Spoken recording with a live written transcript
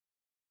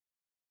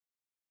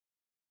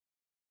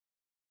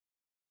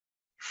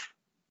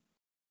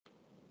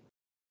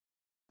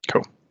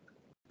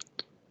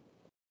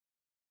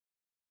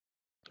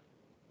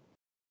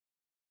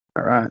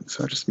All right,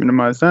 so I'll just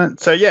minimize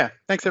that. So yeah,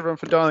 thanks everyone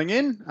for dialing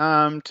in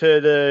to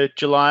the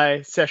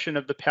July session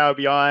of the Power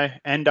BI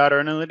and Data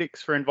Analytics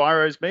for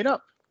Enviro's meetup.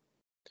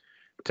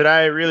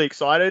 Today, really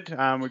excited.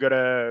 We've got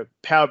a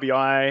Power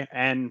BI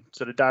and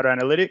sort of data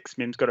analytics.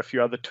 Mim's got a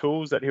few other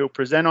tools that he'll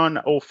present on,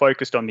 all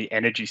focused on the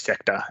energy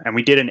sector. And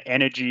we did an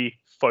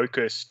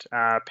energy-focused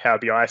Power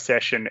BI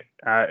session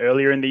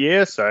earlier in the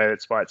year, so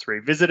that's why it's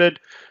revisited.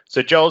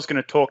 So Joel's going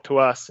to talk to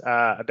us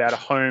about a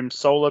home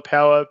solar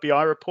power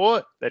BI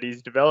report that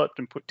he's developed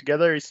and put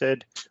together. He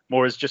said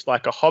more as just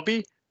like a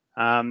hobby.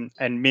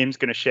 And Mim's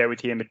going to share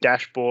with him a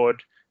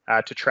dashboard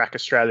to track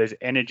Australia's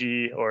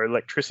energy or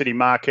electricity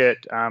market,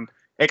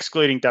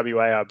 excluding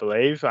WA, I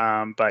believe.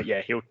 But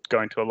yeah, he'll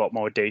go into a lot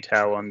more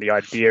detail on the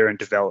idea and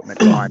development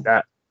behind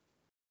that.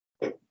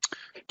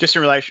 Just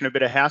in relation to a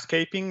bit of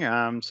housekeeping,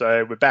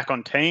 so we're back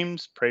on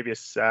Teams.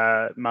 Previous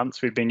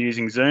months we've been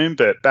using Zoom,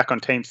 but back on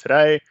Teams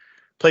today.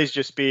 Please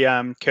just be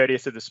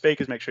courteous of the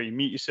speakers. Make sure you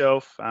mute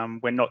yourself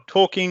when not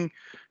talking.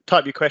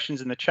 Type your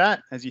questions in the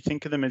chat as you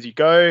think of them as you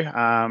go.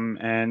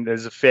 And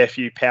there's a fair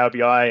few Power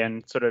BI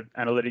and sort of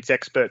analytics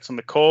experts on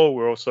the call.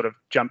 We'll all sort of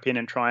jump in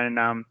and try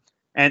and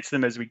answer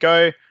them as we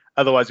go.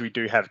 Otherwise, we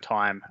do have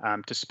time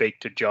to speak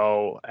to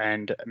Joel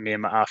and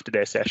Mim after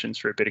their sessions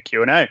for a bit of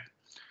Q&A.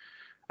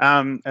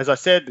 As I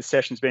said, the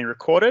session's been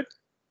recorded,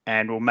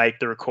 and we'll make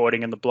the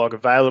recording and the blog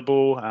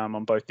available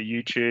on both the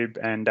YouTube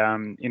and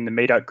in the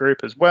Meetup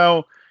group as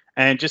well.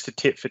 And just a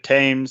tip for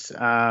teams,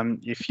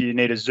 if you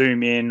need to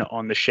zoom in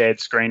on the shared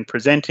screen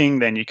presenting,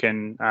 then you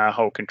can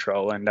hold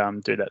control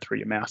and do that through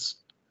your mouse.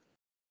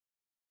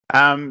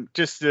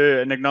 Just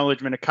an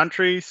acknowledgement of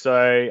country.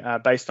 So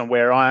based on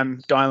where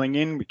I'm dialing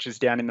in, which is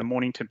down in the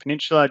Mornington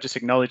Peninsula, just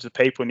acknowledge the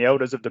people and the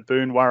elders of the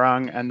Boon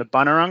Wurrung and the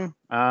Bunurong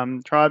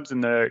tribes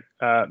and the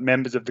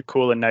members of the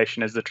Kulin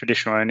Nation as the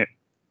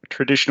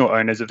traditional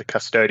owners of the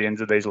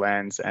custodians of these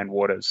lands and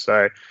waters.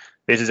 So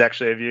this is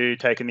actually a view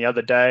taken the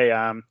other day.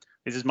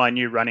 This is my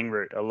new running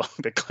route along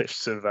the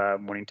cliffs of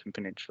Mornington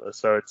Peninsula.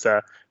 So it's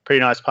a pretty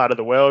nice part of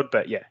the world,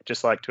 but yeah,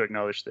 just like to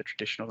acknowledge the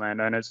traditional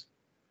landowners.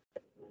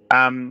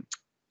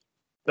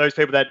 Those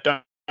people that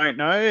don't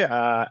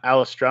know,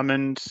 Alice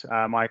Drummond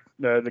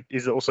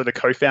is also the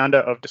co-founder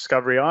of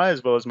Discovery Eye,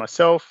 as well as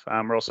myself.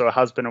 We're also a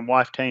husband and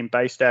wife team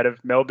based out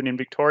of Melbourne in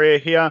Victoria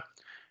here.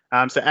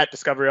 So at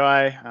Discovery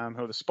Eye,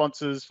 who are the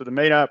sponsors for the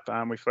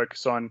meetup, we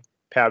focus on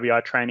Power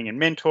BI training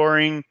and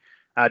mentoring,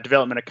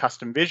 development of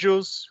custom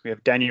visuals. We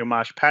have Daniel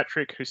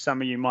Marsh-Patrick, who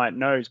some of you might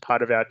know is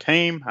part of our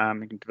team.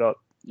 We can develop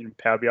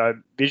Power BI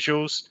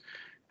visuals,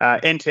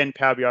 end-to-end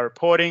Power BI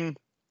reporting.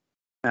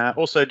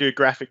 Also do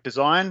graphic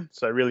design,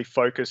 so really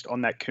focused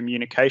on that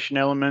communication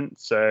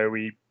element. So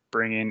we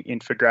bring in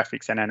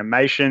infographics and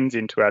animations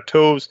into our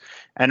tools,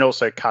 and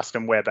also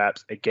custom web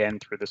apps, again,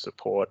 through the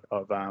support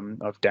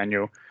of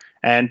Daniel.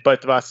 And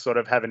both of us sort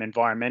of have an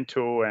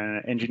environmental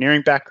and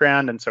engineering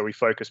background, and so we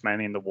focus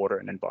mainly in the water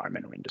and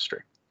environmental industry.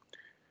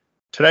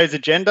 Today's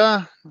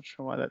agenda, not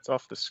sure why that's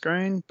off the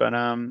screen, but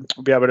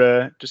we'll be able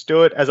to just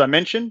do it. As I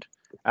mentioned,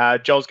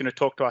 Joel's going to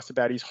talk to us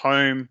about his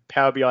home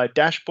Power BI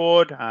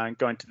dashboard,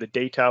 go into the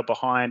detail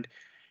behind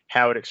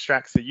how it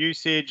extracts the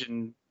usage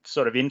and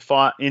sort of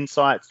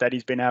insights that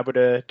he's been able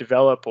to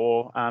develop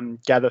or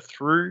gather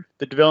through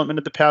the development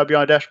of the Power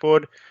BI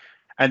dashboard.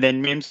 And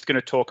then Mim's going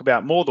to talk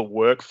about more the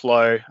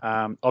workflow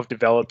of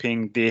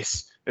developing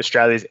this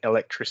Australia's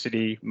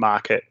electricity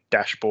market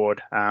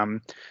dashboard.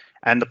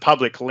 And the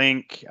public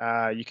link,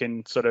 you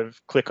can sort of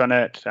click on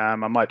it. I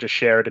might just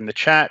share it in the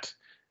chat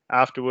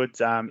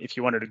afterwards. If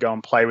you wanted to go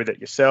and play with it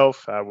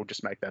yourself, we'll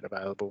just make that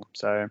available.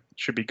 So it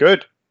should be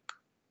good.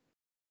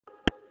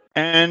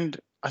 And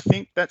I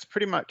think that's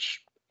pretty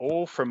much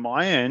all from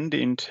my end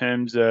in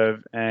terms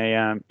of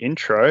a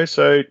intro.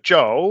 So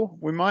Joel,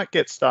 we might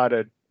get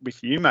started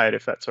with you, mate,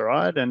 if that's all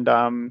right. And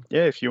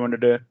yeah, if you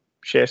wanted to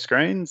share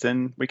screens,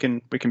 then we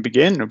can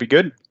begin. It'll be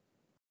good.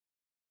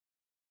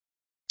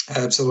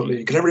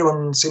 Absolutely. Can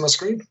everyone see my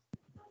screen?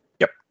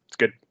 Yep, it's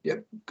good.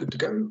 Yep, good to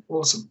go.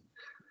 Awesome.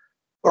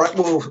 All right,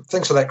 well,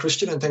 thanks for that,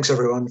 Christian, and thanks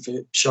everyone for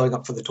showing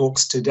up for the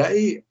talks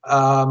today.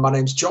 My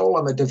name's Joel.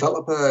 I'm a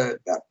developer,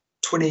 about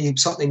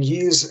 20-something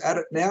years at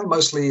it now,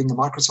 mostly in the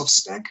Microsoft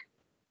stack.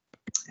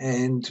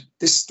 And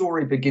this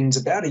story begins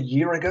about a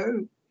year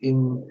ago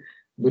in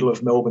the middle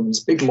of Melbourne's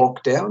big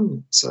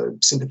lockdown. So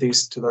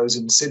sympathies to those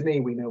in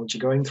Sydney. We know what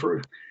you're going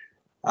through.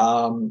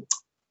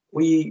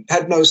 We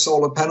had no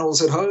solar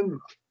panels at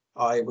home.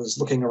 I was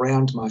looking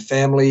around, my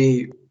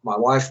family, my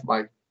wife,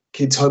 my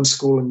kids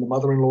homeschool and the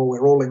mother-in-law,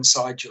 we're all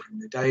inside during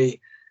the day,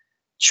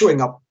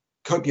 chewing up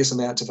copious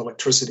amounts of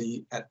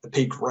electricity at the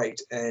peak rate.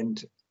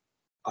 And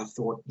I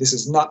thought, this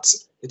is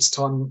nuts. It's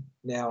time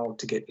now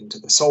to get into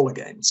the solar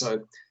game.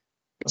 So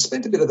I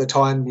spent a bit of the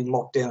time in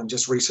lockdown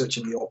just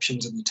researching the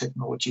options and the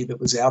technology that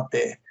was out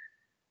there,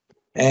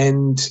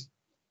 and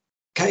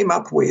came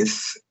up with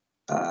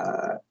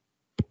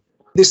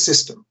this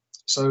system.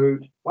 So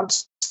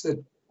once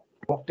the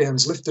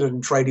lockdowns lifted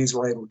and tradies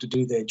were able to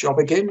do their job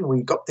again,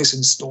 we got this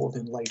installed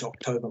in late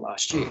October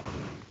last year.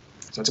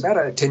 So it's about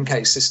a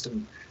 10K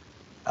system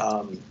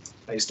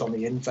based on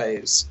the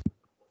Enphase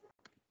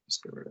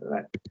Just get rid of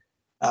that.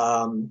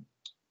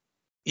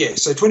 Yeah,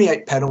 so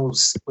 28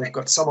 panels. We've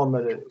got some on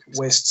the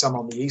west, some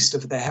on the east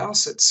of the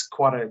house. It's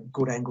quite a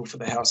good angle for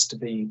the house to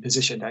be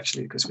positioned,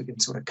 actually, because we can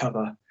sort of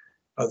cover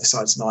both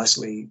sides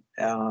nicely.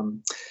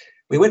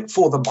 We went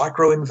for the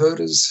micro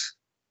inverters,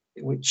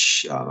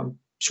 which I'm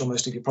sure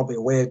most of you are probably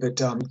aware,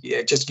 but yeah,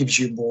 it just gives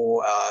you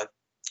more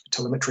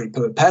telemetry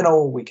per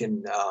panel. We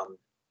can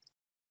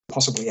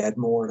possibly add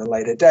more at a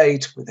later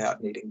date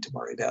without needing to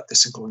worry about the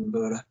single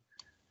inverter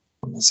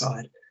on the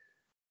side.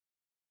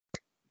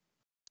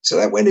 So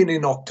that went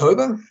in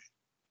October.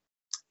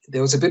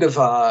 There was a bit of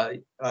a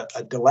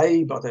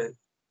delay by the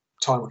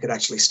time we could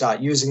actually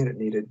start using it. It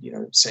needed,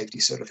 safety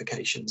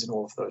certifications and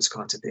all of those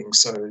kinds of things.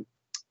 So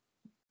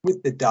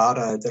with the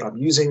data that I'm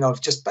using,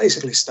 I've just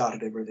basically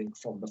started everything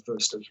from the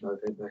 1st of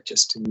November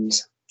just to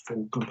use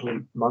full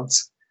complete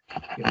months,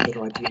 get a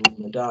better idea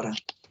on the data.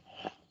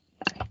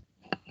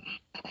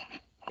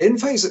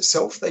 Enphase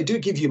itself, they do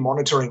give you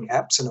monitoring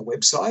apps and a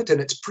website,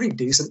 and it's pretty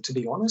decent, to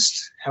be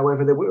honest.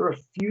 However, there were a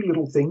few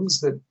little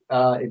things that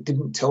it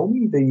didn't tell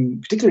me,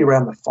 particularly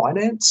around the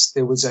finance.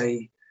 There was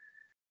a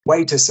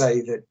way to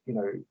say that,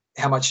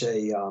 how much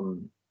a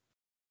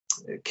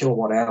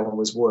kilowatt hour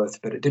was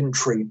worth, but it didn't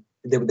treat,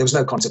 there was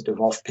no concept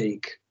of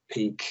off-peak,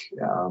 peak,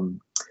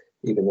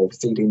 even the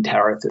feed-in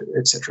tariff,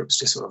 etc. It was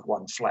just sort of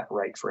one flat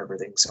rate for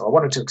everything. So I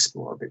wanted to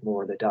explore a bit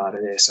more of the data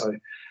there. So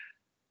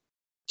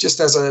just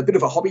as a bit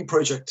of a hobby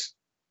project,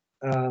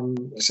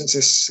 since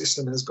this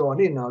system has gone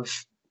in,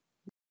 I've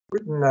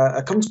written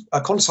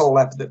a console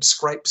app that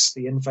scrapes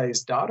the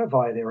Enphase data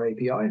via their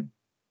API,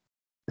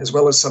 as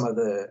well as some of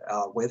the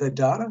weather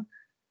data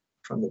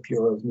from the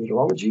Bureau of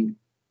Meteorology.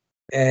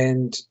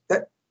 And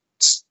that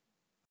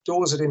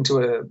stores it into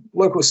a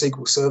local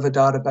SQL Server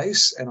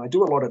database. And I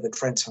do a lot of the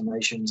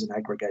transformations and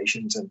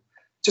aggregations and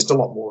just a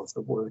lot more of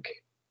the work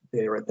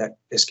there at that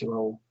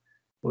SQL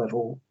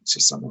level. It's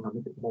just something I'm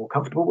a bit more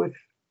comfortable with.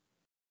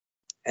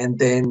 And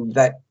then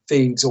that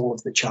feeds all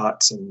of the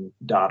charts and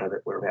data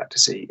that we're about to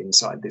see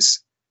inside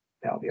this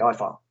Power BI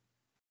file.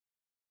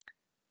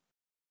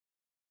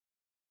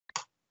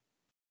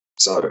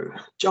 So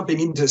jumping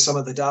into some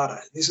of the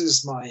data, this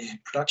is my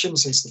production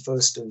since the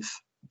 1st of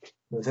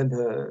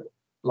November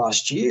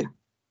last year.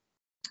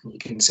 You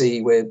can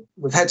see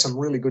we've had some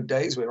really good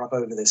days. We're up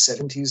over the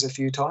 70s a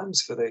few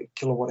times for the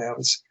kilowatt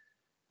hours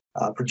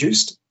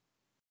produced.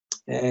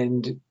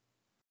 And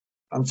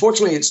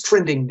unfortunately, it's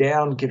trending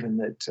down given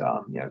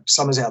that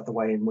summer's out the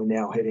way and we're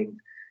now heading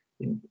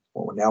in,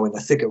 or we're now in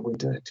the thick of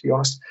winter, to be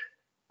honest.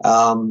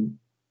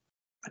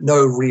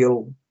 No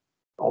real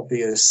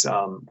obvious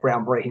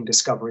groundbreaking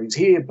discoveries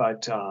here,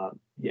 but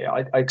yeah,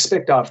 I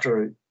expect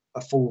after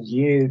a full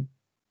year,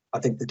 I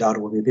think the data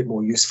will be a bit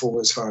more useful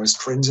as far as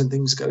trends and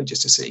things go,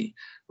 just to see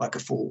like a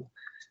full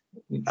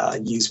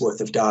year's worth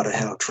of data,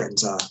 how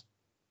trends are.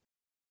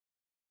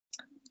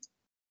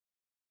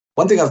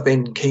 One thing I've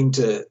been keen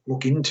to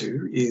look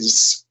into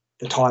is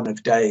the time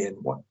of day and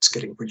what's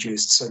getting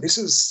produced. So this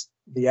is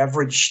the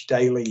average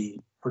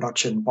daily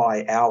production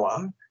by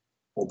hour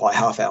or by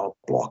half-hour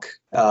block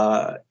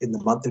in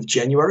the month of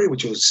January,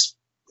 which was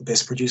the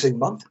best producing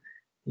month.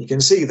 You can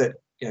see that,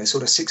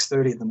 sort of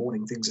 6:30 in the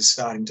morning, things are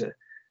starting to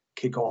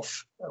kick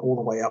off all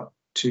the way up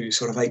to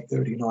sort of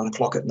 8:30, 9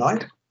 o'clock at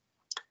night.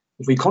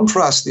 If we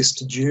contrast this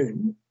to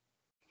June,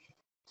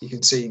 you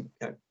can see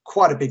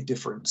quite a big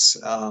difference.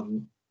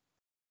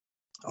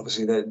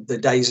 Obviously, the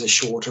days are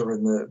shorter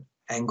and the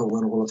angle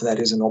and all of that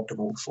isn't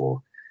optimal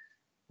for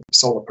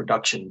solar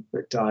production.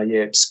 But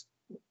yeah, it's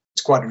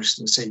quite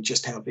interesting to see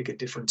just how big a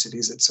difference it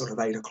is at sort of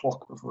 8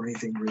 o'clock before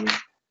anything really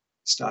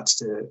starts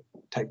to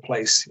take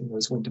place in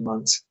those winter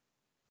months.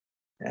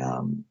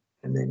 And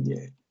then,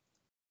 yeah,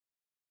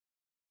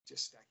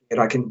 just stacking it,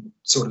 I can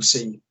sort of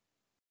see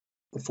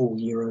the full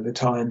year over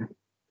time,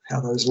 how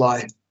those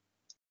lie.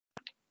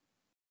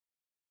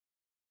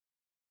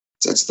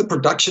 So that's the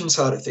production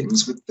side of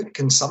things. With the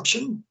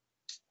consumption,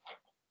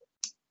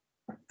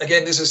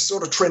 again, this is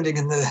sort of trending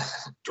in the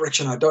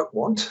direction I don't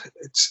want.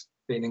 It's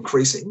been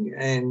increasing,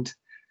 and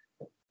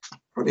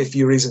probably a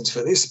few reasons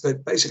for this,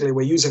 but basically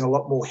we're using a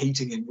lot more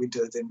heating in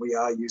winter than we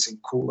are using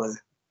cooler,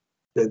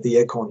 the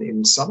aircon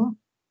in summer.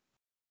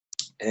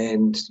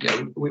 And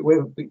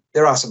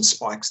there are some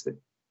spikes that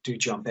do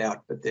jump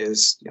out, but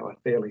there's a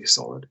fairly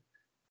solid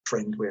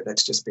trend where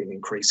that's just been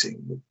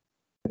increasing.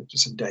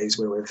 Just some days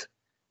where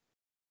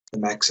the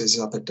max is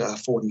up at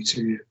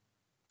 42.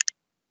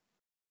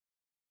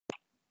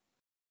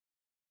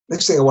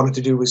 Next thing I wanted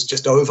to do was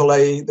just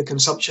overlay the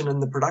consumption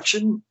and the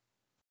production,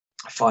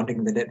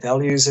 finding the net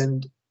values.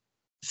 And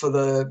for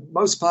the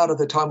most part of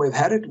the time we've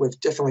had it, we've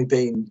definitely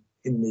been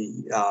in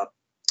the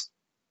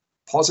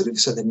positive.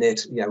 So the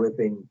net, we've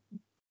been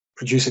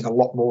producing a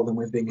lot more than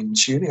we've been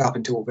consuming up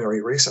until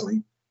very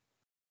recently.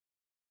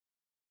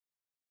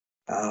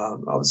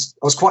 I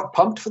was quite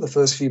pumped for the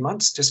first few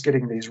months, just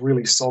getting these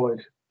really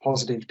solid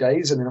positive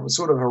days. And then it was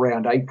sort of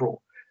around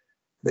April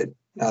that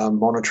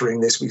monitoring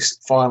this, we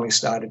finally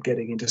started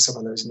getting into some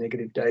of those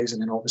negative days.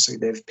 And then obviously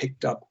they've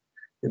picked up.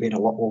 They've been a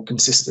lot more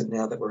consistent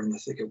now that we're in the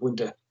thick of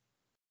winter.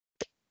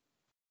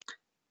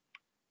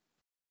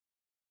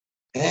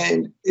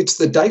 And it's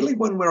the daily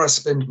one where I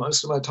spend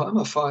most of my time.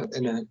 I find,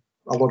 and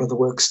a lot of the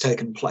work's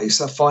taken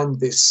place. I find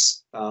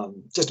this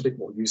just a bit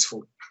more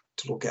useful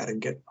to look at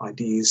and get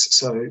ideas.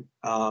 So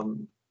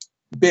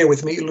bear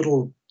with me,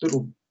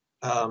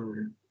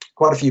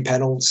 quite a few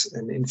panels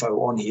and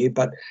info on here.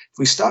 But if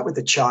we start with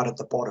the chart at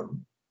the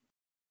bottom,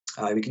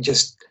 we can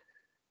just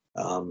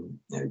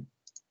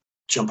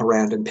jump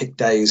around and pick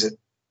days at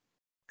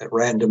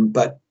random.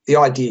 But the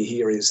idea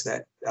here is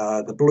that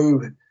the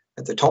blue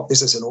at the top,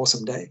 this is an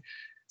awesome day.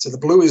 So the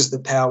blue is the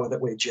power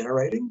that we're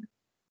generating.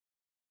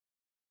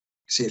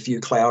 See a few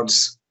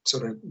clouds,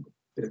 sort of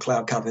bit of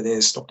cloud cover there,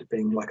 stopped it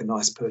being like a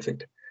nice,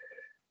 perfect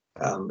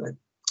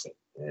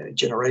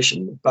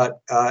generation.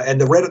 But and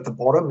the red at the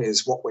bottom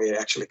is what we're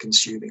actually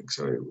consuming.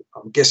 So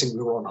I'm guessing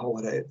we were on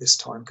holiday at this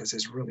time because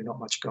there's really not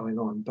much going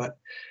on. But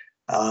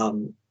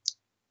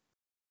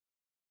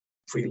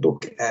if we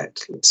look at,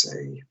 let's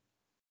say,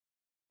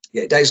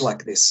 days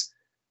like this,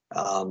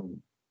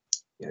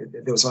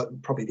 there was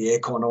probably the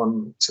aircon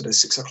on sort of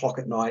 6 o'clock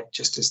at night,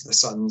 just as the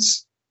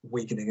sun's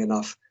weakening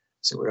enough.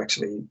 So we're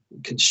actually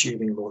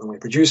consuming more than we're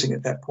producing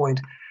at that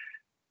point.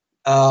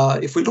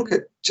 If we look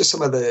at just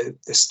some of the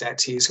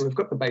stats here, so we've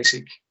got the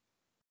basic,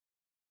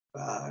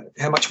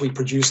 how much we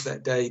produce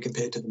that day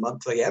compared to the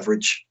monthly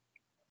average.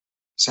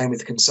 Same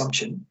with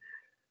consumption.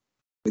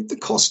 With the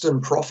cost and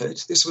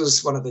profit, this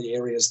was one of the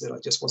areas that I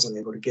just wasn't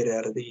able to get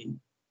out of the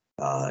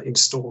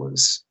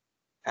installers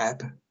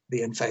app,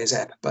 the Enphase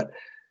app. But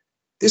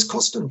this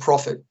cost and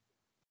profit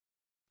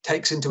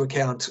takes into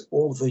account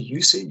all the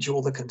usage,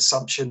 all the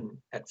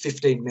consumption at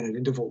 15-minute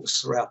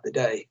intervals throughout the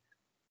day.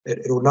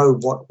 It'll know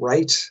what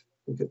rate,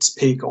 if it's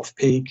peak, off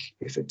peak,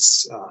 if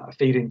it's a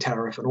feed-in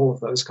tariff and all of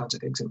those kinds of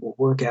things. It will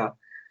work out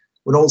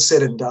when all's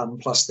said and done,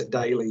 plus the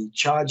daily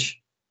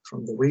charge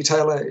from the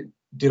retailer,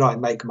 did I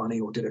make money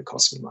or did it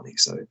cost me money?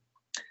 So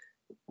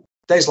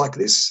days like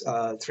this,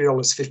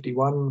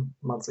 $3.51,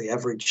 monthly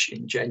average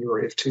in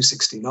January of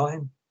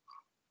 $2.69.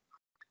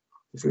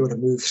 If we were to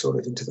move sort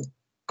of into the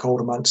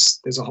colder months,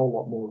 there's a whole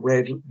lot more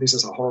red. This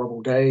is a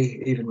horrible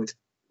day. Even with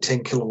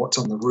 10 kilowatts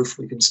on the roof,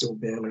 we can still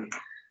barely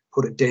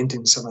put a dent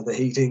in some of the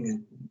heating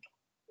and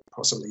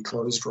possibly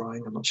clothes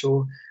drying, I'm not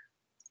sure.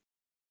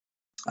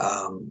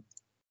 So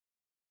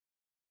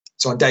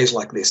on days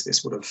like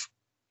this would have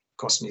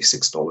cost me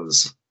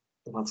 $6.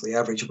 The monthly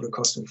average would have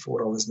cost me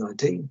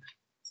 $4.19.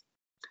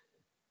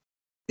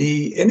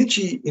 The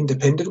energy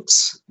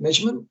independence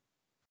measurement,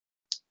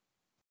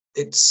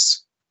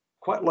 it's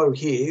quite low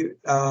here.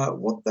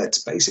 What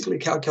that's basically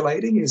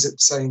calculating is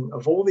it's saying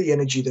of all the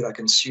energy that I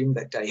consumed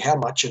that day, how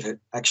much of it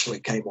actually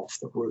came off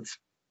the roof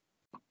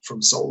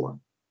from solar.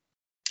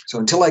 So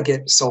until I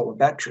get solar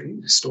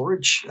battery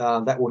storage,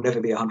 that will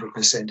never be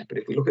 100%. But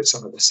if we look at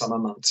some of the summer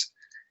months,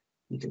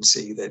 you can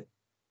see that,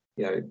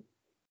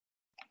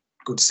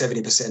 good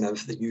 70%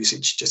 of the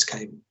usage just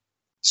came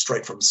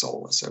straight from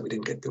solar. So we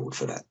didn't get billed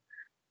for that.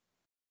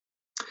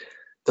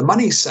 The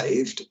money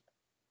saved,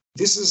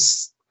 this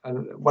is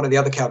one of the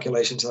other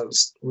calculations I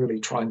was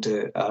really trying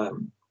to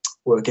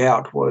work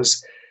out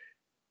was,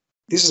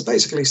 this is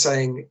basically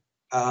saying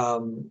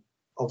of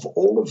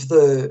all of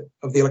the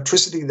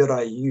electricity that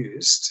I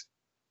used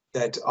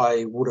that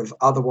I would have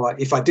otherwise,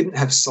 if I didn't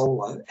have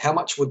solar, how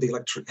much would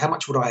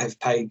I have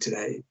paid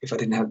today if I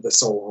didn't have the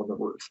solar on the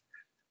roof?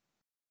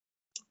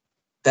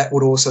 That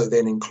would also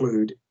then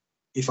include,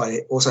 if I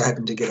also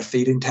happen to get a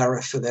feed-in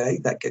tariff for the day,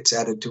 that gets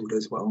added to it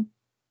as well.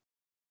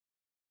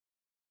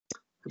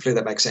 Hopefully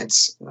that makes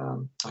sense.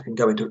 I can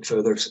go into it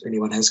further if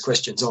anyone has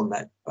questions on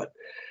that. But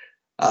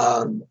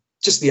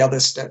just the other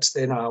stats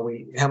then are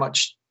how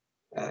much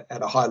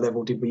at a high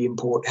level did we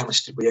import, how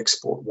much did we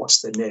export, what's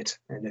the net,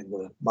 and then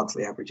the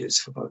monthly averages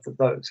for both of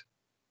those.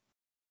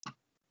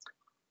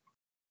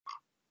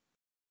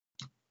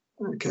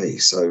 Okay,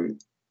 so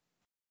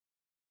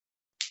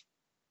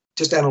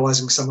just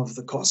analysing some of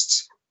the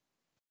costs.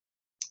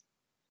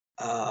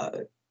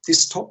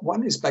 This top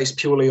one is based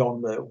purely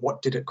on the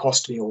what did it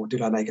cost me or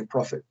did I make a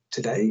profit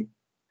today?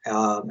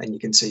 And you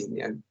can see,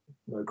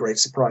 no great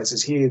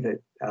surprises here that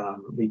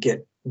we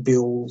get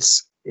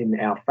bills in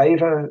our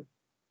favour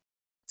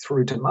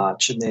through to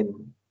March, and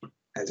then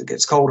as it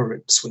gets colder,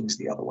 it swings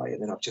the other way.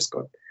 And then I've just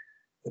got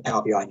the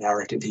Power BI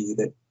narrative here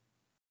that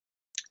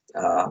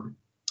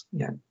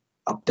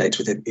updates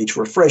with each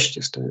refresh,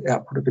 just to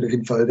output a bit of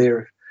info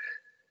there.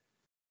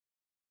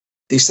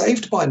 The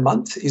saved by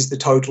month is the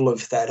total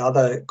of that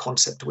other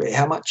concept where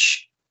how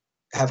much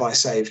have I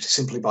saved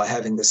simply by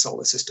having the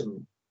solar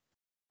system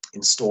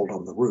installed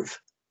on the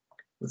roof,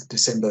 with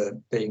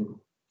December being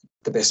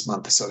the best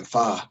month so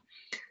far.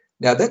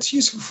 Now that's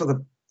useful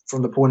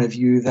from the point of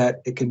view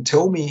that it can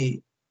tell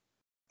me,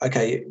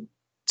 okay,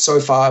 so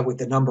far with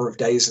the number of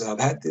days that I've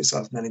had this,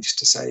 I've managed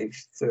to save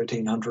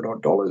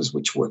 $1,300 odd,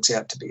 which works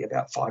out to be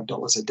about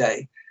 $5 a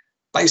day.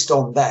 Based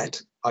on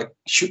that, I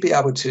should be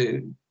able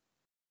to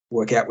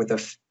work out with a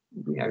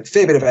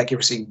fair bit of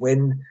accuracy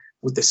when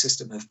would the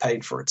system have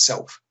paid for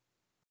itself.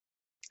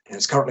 And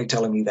it's currently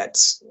telling me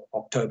that's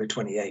October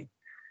 28,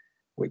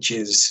 which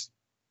is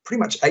pretty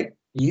much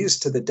years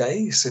to the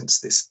day since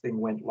this thing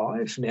went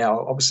live.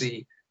 Now,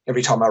 obviously,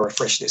 every time I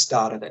refresh this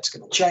data, that's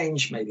going to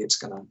change. Maybe it's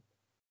going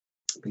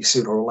to be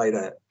sooner or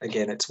later.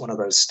 Again, it's one of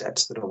those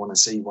stats that I want to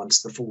see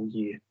once the full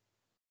year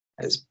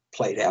has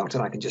played out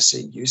and I can just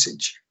see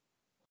usage.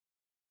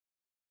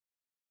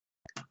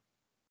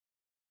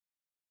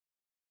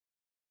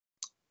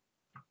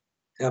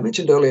 Now, I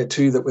mentioned earlier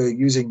too that we're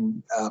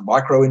using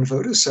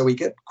microinverters, so we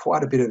get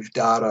quite a bit of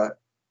data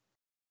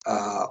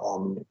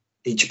on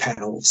each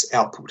panel's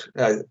output,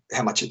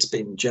 how much it's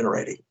been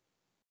generating.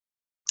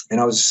 And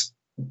I was,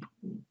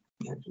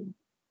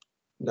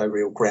 no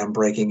real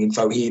groundbreaking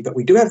info here, but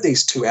we do have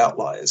these two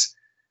outliers.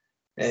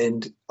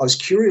 And I was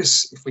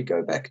curious, if we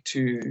go back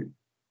to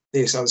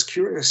this, I was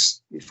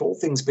curious if all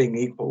things being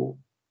equal,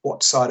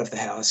 what side of the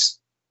house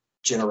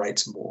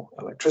generates more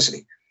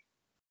electricity?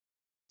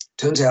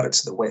 Turns out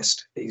it's the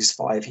west. These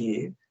 5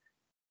 here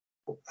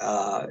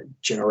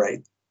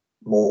generate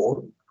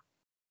more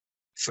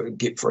for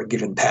a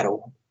given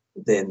panel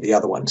than the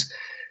other ones.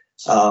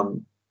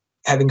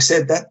 Having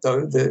said that,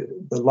 though, the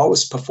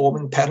lowest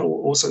performing panel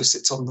also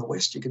sits on the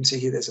west. You can see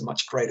here there's a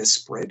much greater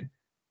spread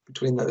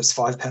between those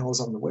 5 panels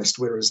on the west,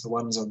 whereas the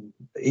ones on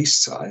the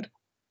east side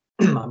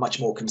are much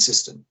more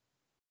consistent.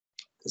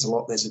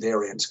 There's a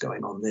variance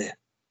going on there.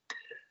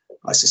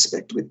 I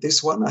suspect with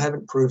this one, I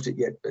haven't proved it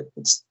yet, but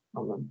it's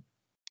on the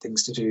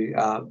things to do.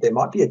 There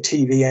might be a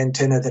TV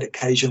antenna that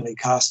occasionally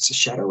casts a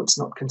shadow. It's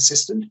not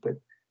consistent, but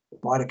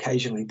it might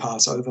occasionally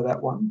pass over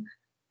that one.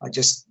 I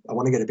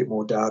want to get a bit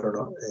more data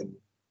and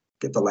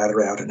get the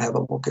ladder out and have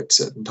a look at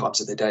certain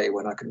times of the day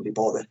when I can be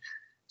bothered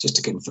just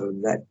to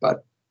confirm that.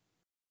 But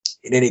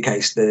in any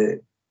case, the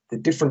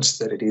difference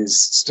that it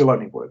is still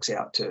only works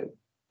out to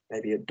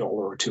maybe $1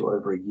 or $2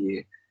 over a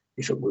year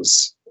if it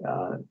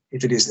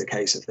is the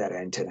case of that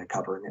antenna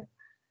covering it.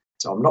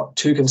 So I'm not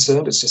too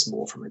concerned. It's just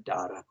more from a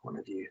data point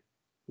of view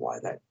why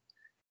that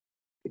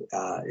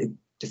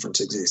difference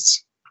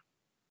exists.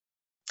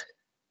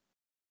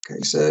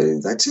 Okay, so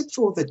that's it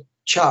for the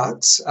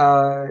charts.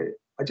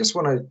 I just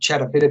want to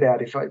chat a bit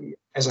about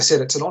as I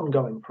said, it's an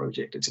ongoing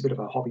project. It's a bit of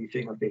a hobby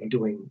thing I've been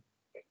doing.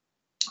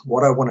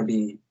 What I want to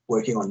be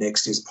working on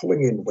next is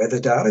pulling in weather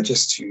data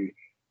just to,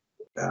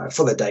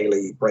 for the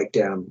daily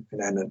breakdown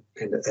and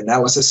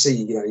analysis,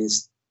 see,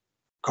 is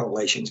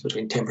correlations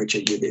between temperature,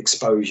 UV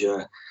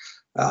exposure,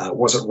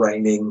 was it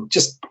raining,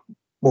 just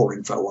more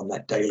info on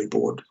that daily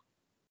board.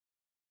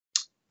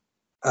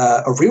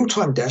 A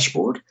real-time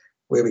dashboard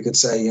where we could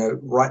say,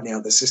 right now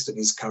the system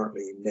is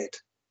currently in net.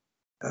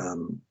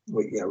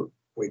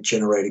 We're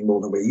generating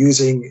more than we're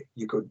using.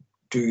 You could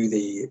do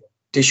the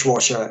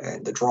dishwasher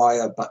and the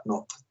dryer, but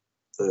not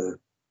the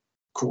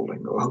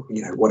cooling or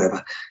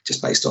whatever,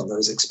 just based on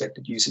those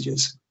expected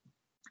usages.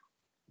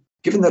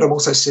 Given that I'm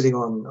also sitting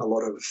on a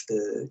lot of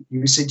the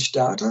usage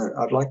data,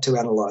 I'd like to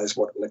analyse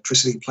what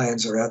electricity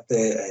plans are out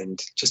there and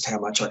just how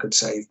much I could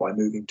save by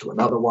moving to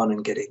another one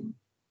and getting,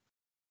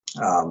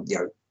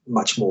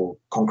 much more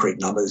concrete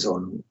numbers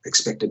on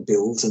expected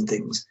bills and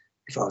things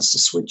if I was to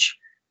switch.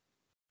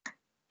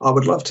 I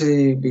would love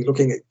to be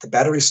looking at the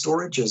battery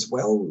storage as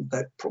well.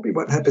 That probably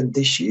won't happen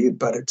this year,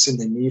 but it's in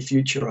the near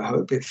future, I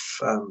hope,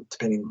 if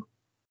depending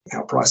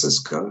how prices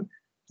go.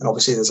 And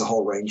obviously there's a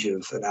whole range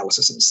of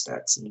analysis and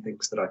stats and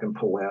things that I can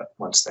pull out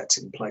once that's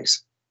in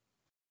place.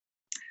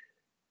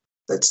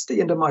 That's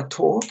the end of my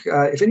talk.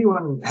 If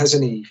anyone has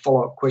any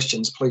follow-up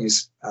questions,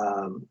 please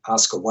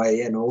ask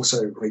away, and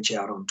also reach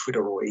out on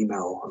Twitter or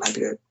email. I'm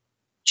happy to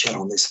chat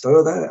on this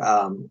further.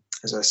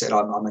 As I said,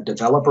 I'm a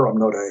developer. I'm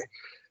not a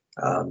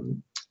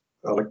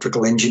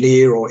electrical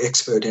engineer or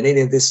expert in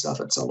any of this stuff.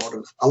 It's a lot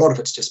of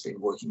it's just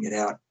been working it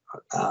out,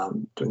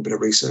 doing a bit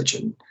of research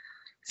and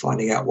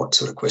finding out what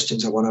sort of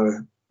questions I want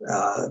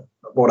to,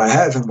 what I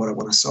have and what I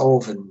want to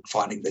solve, and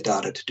finding the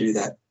data to do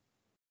that.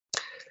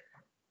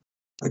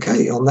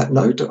 Okay, on that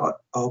note,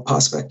 I'll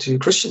pass back to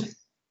Christian.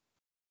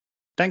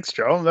 Thanks,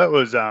 Joel. That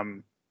was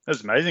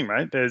amazing,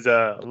 mate. There's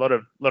a lot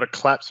of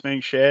claps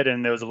being shared,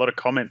 and there was a lot of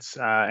comments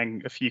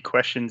and a few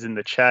questions in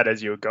the chat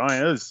as you were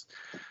going. It was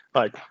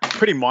like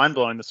pretty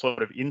mind-blowing, the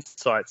sort of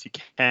insights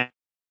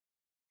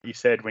you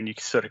said when you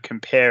sort of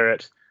compare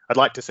it. I'd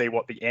like to see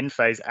what the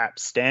Enphase app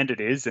standard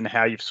is and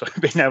how you've sort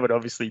of been able to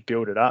obviously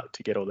build it up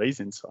to get all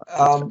these insights.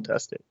 That's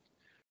fantastic.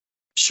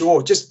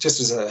 Sure. Just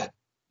as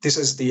this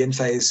is the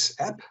Enphase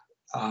app.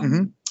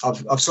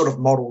 I've sort of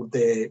modelled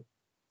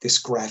this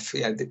graph.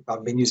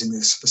 I've been using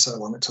this for so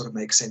long; it sort of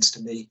makes sense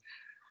to me.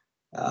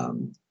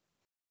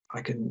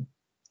 I can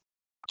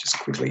just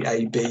quickly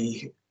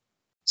A/B.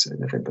 So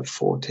November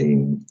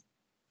 14.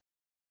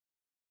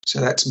 So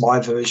that's my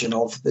version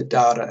of the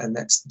data, and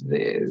that's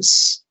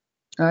theirs.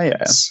 Oh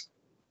yeah.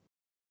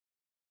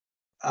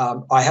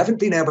 I haven't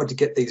been able to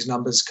get these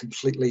numbers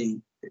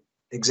completely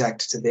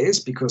exact to theirs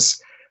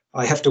because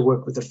I have to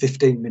work with a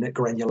 15-minute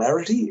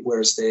granularity,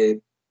 whereas they're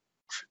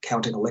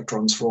counting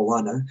electrons for all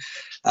I know.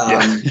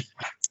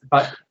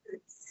 But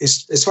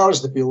as far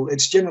as the build,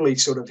 it's generally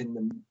sort of in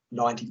the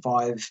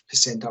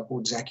 95%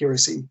 upwards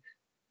accuracy,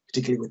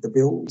 particularly with the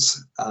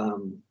builds.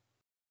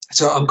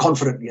 So I'm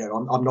confident,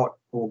 I'm not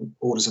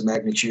orders of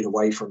magnitude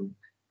away from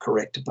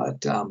correct.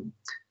 But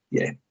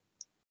yeah.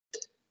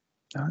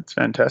 That's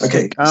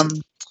fantastic. Okay.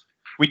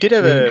 We did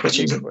have Any a few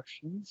questions?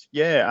 questions.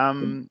 Yeah,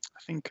 I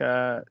think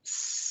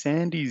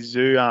Sandy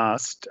Zoo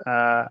asked,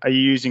 are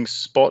you using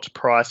spot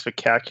price for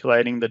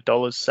calculating the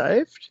dollars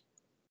saved?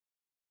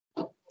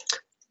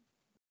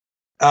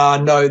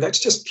 No, that's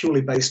just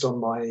purely based on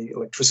my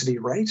electricity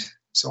rate.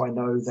 So I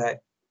know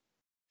that,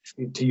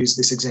 to use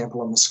this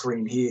example on the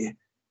screen here,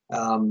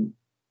 all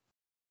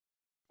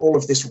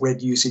of this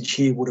red usage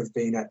here would have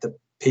been at the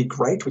peak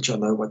rate, which I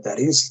know what that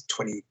is,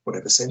 20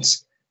 whatever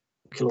cents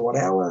kilowatt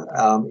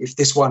hour. If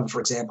this one,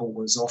 for example,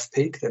 was off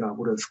peak, then I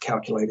would have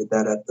calculated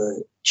that at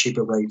the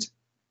cheaper rate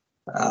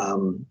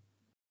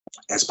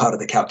as part of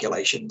the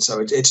calculation.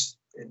 So it's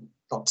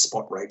not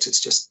spot rates, it's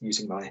just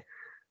using my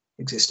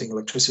existing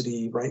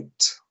electricity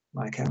rate,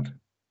 my account.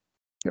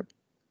 Yep.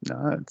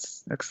 No,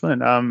 that's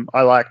excellent.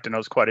 I liked, and I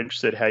was quite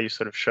interested how you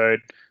sort of showed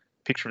a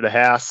picture of the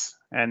house,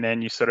 and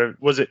then you sort of,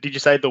 did you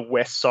say the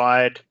west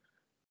side,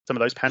 some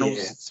of those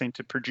panels seem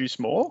to produce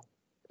more?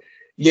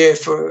 Yeah,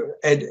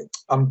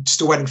 I'm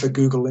still waiting for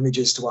Google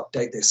Images to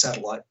update their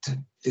satellite.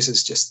 This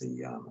is just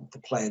the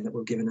plan that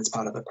we're given as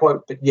part of the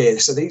quote. But yeah,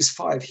 so these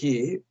 5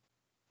 here,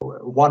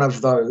 one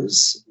of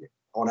those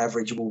on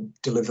average will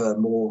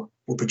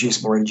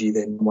produce more energy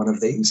than one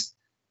of these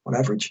on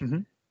average.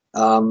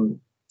 Mm-hmm.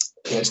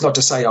 It's not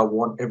to say I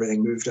want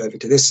everything moved over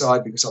to this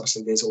side, because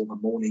obviously there's all the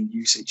morning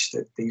usage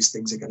that these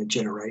things are going to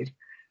generate.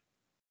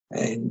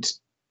 And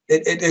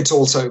it's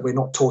also, we're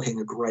not talking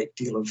a great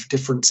deal of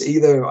difference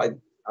either. I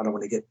don't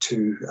want to get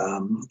too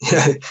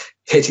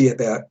heady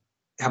about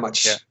how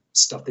much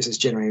stuff this is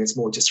generating. It's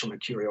more just from a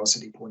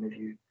curiosity point of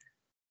view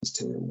as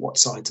to what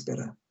side's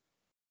better.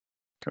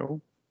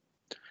 Cool.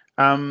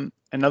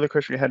 Another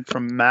question we had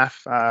from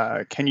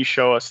Maf. Can you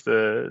show us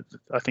the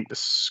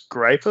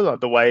scraper, like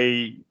the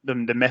way,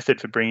 the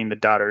method for bringing the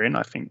data in?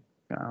 I think.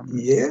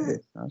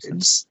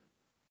 It's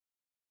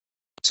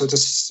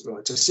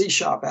a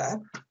C# app.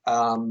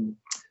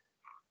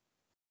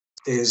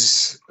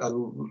 There's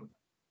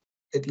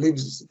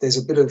a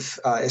bit of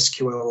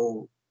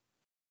SQL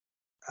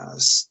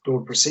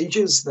stored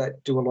procedures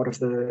that do a lot of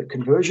the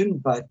conversion,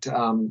 but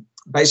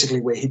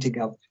basically we're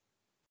hitting up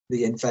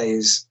the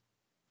Enphase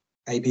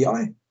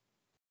API.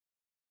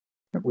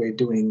 We're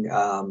doing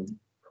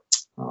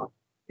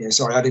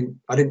sorry, I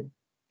didn't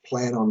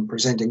plan on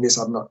presenting this.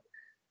 I'm not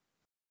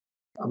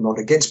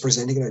against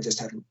presenting it, I just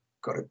haven't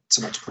got it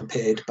so much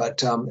prepared.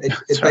 But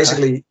it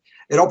basically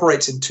it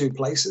operates in 2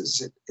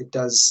 places. It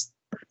does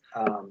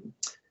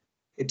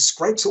it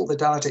scrapes all the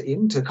data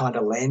into kind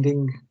of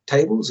landing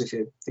tables. If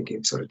you're thinking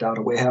of sort of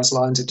data warehouse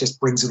lines, it just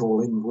brings it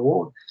all in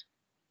raw.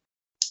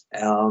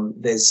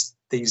 There's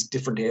these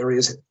different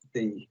areas,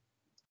 the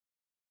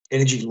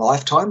energy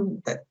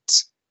lifetime, that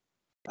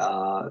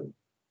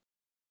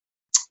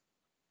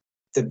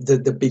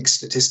the big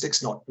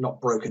statistics,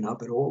 not broken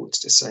up at all.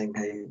 It's just saying,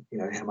 hey,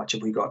 how much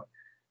have we got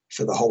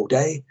for the whole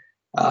day?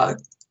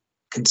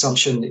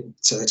 Consumption,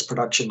 so that's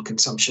production,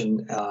 consumption,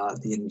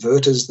 the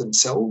inverters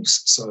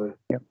themselves. So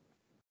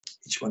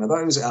each one of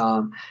those,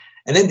 and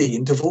then the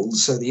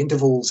intervals. So the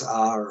intervals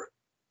are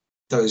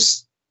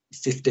those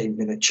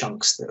 15-minute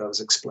chunks that I was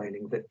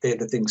explaining. That they're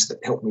the things that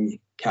help me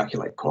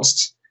calculate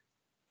costs.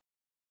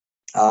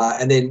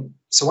 And then,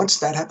 so once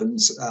that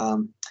happens,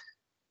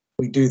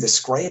 we do the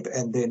scrape,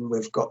 and then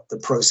we've got the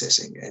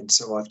processing. And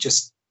so I've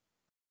just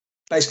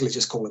basically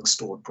just calling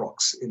stored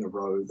procs in a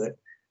row that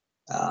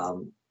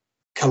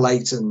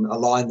collate and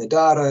align the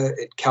data.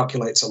 It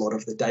calculates a lot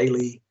of the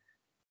daily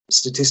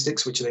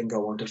statistics, which then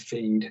go on to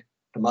feed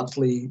the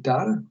monthly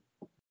data.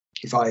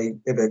 If I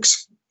ever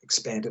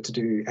expand it to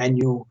do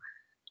annual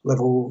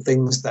level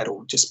things,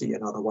 that'll just be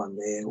another one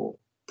there, or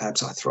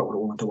perhaps I throw it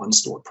all into one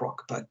stored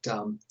proc. But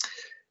I'm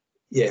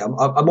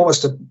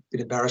almost a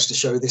bit embarrassed to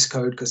show this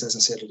code because, as I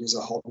said, it is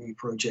a hobby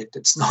project.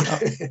 It's not,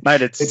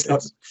 mate. It's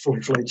not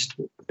fully fledged.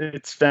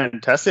 It's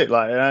fantastic.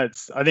 I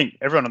think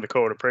everyone on the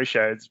call would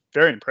appreciate it. It's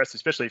very impressive,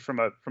 especially from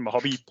a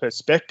hobby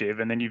perspective.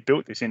 And then you've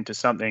built this into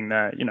something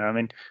that,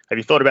 have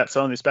you thought about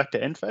selling this back to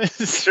Enphase?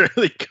 It's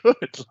really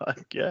good.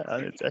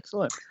 It's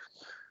excellent.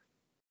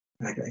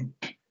 Okay.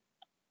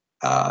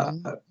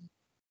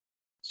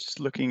 Just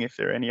looking if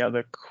there are any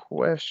other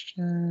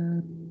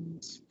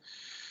questions.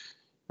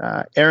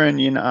 Aaron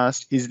Yin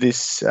asked, is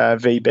this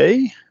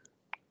VB?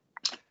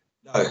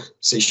 No,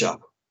 C#. C#.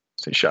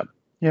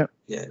 Yep.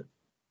 Yeah.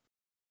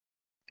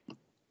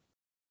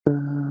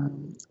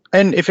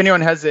 And if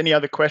anyone has any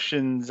other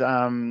questions,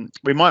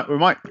 we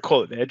might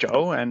call it there,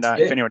 Joel. And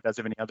if anyone does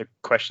have any other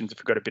questions, if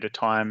we've got a bit of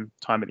time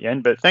at the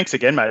end. But thanks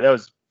again, mate. That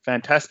was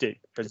fantastic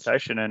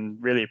presentation,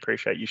 and really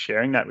appreciate you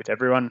sharing that with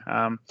everyone.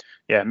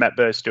 Matt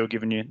Burr's still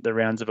giving you the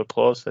rounds of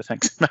applause, so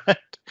thanks,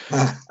 Matt.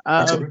 Thanks,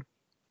 everyone.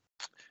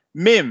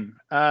 Mim,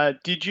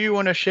 did you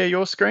want to share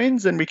your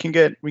screens, and we can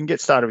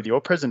get started with your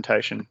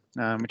presentation,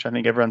 which I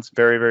think everyone's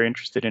very, very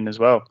interested in as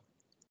well.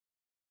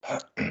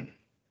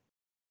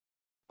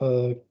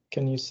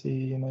 Can you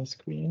see my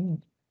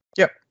screen?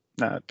 Yep.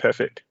 No,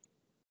 perfect.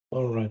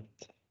 All right.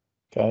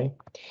 Okay.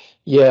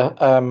 Yeah.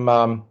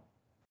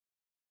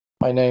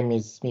 My name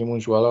is Mim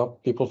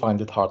Unjuela. People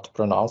find it hard to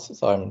pronounce,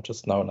 so I'm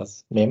just known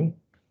as Mim.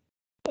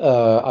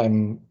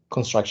 I'm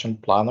construction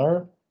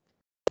planner,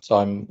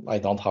 so I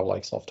don't have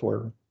like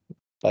software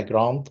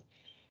background,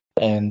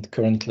 and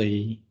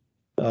currently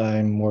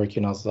I'm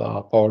working as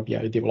a Power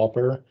BI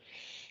developer.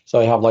 So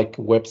I have like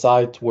a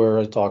website where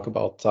I talk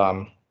about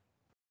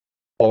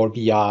Power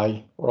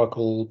BI,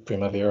 Oracle,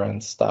 Primavera,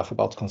 and stuff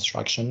about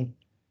construction.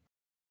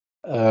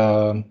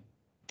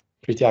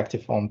 Pretty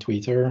active on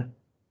Twitter,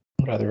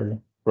 rather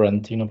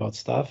ranting about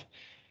stuff.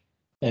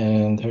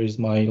 And here's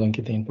my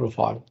LinkedIn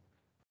profile.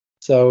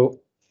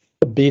 So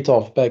a bit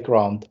of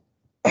background.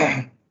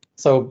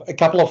 So a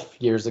couple of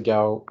years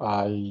ago,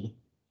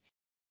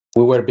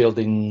 we were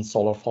building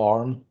solar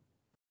farm.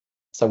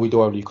 So we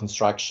do early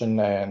construction,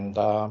 and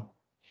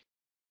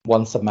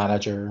once a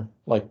manager,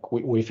 like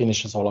we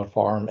finish a solar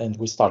farm and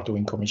we start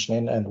doing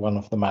commissioning, and one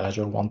of the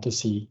manager want to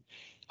see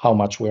how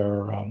much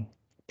we're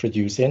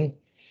producing.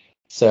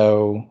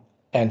 So,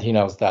 and he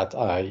knows that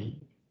I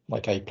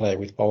play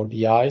with Power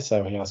BI,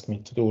 so he asked me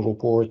to do a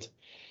report.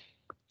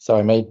 So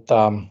I made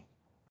the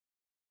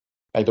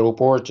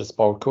report, just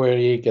Power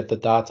Query, get the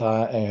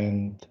data,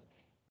 and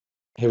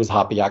he was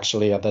happy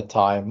actually at that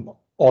time.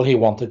 All he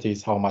wanted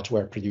is how much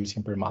we're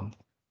producing per month.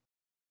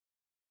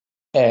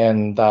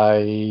 And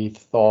I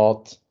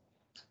thought,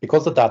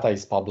 because the data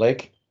is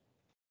public,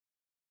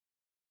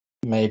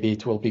 maybe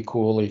it will be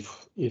cool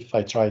if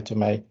I try to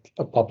make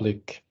a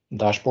public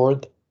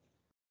dashboard.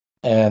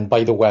 And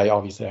by the way,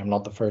 obviously, I'm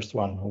not the first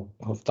one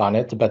who've done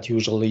it, but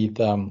usually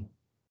the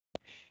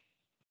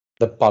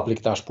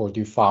public dashboard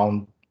you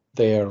found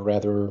there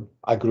rather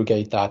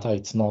aggregate data.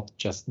 It's not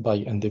just by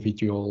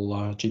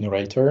individual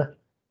generator.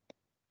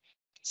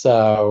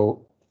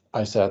 So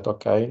I said,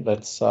 okay,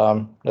 let's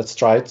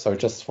try it. So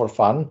just for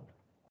fun.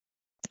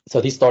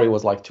 So this story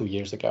was like 2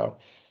 years ago.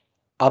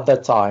 At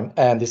that time,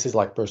 and this is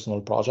like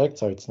personal project,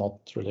 so it's not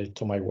related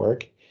to my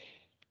work.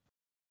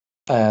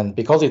 And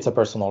because it's a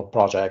personal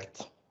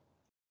project,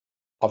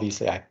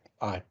 obviously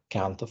I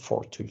can't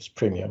afford to use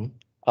premium.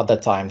 At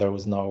that time, there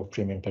was no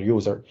premium per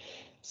user.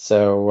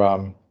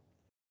 So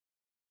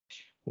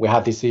we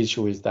had this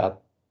issue is that,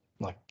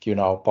 like,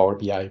 Power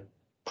BI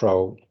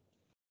Pro,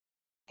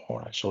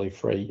 or actually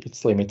free,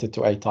 it's limited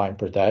to 8 times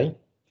per day.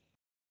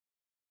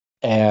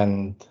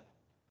 And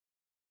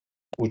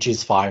which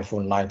is fine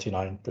for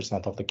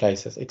 99% of the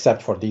cases,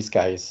 except for this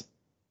case.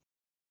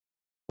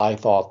 I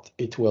thought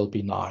it will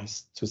be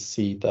nice to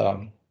see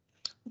the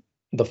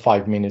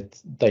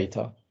 5-minute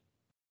data,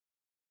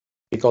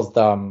 because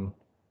the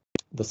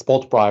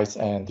spot price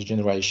and the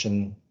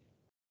generation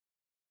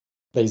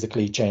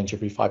basically change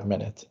every 5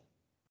 minutes.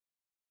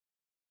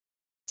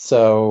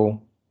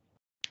 So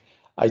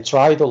I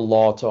tried a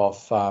lot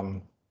of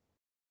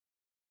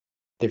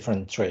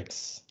different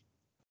tricks,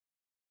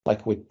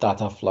 like with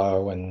data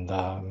flow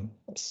and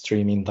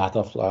streaming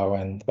data flow,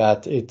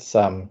 but it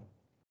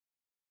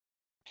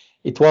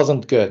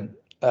wasn't good.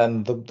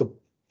 And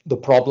the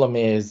problem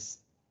is,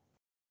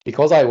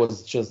 because I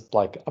was just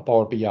like a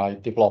Power BI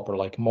developer,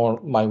 like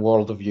my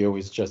worldview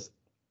is just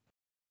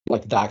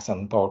like DAX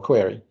and Power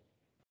Query.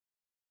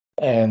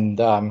 And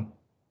I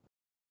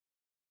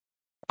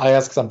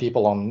asked some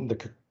people on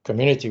the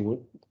community,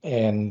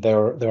 and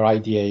their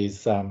idea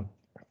is, in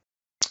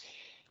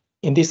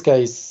this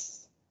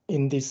case,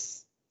 in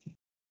this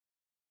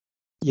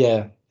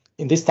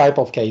type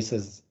of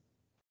cases,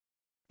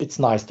 it's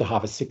nice to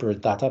have a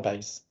separate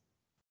database.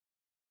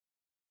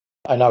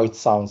 I know it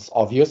sounds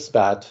obvious,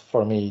 but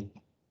for me,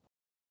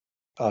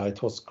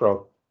 it was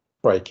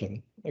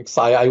groundbreaking.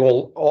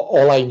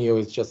 All I knew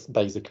is just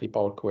basically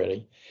Power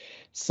Query.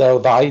 So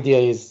the idea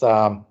is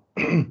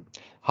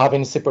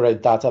having a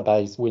separate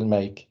database will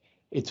make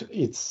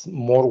it's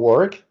more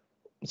work.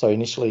 So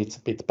initially it's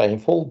a bit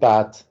painful,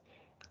 but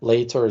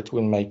later it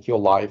will make your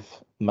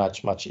life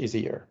much, much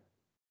easier.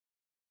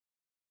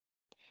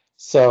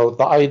 So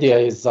the idea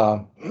is,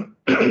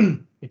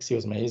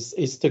 excuse me,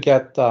 is to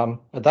get a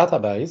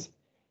database.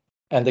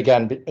 And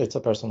again, it's a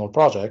personal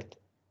project.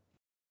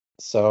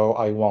 So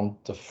I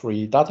want a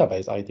free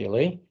database,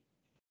 ideally.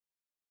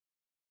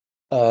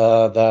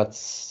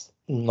 That's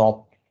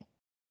not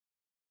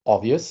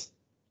obvious.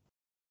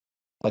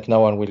 Like,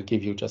 no one will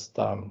give you just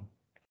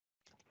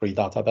free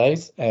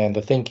database. And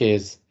the thing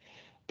is,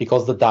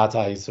 because the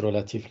data is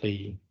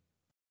relatively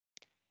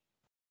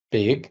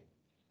big,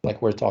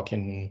 like we're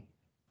talking,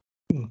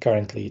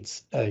 currently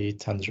it's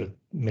 800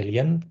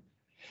 million.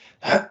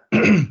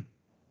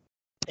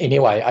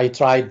 Anyway, I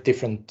tried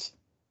different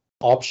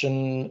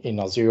option in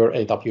Azure,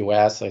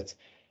 AWS. It's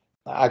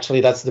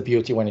actually, that's the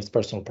beauty when it's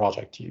personal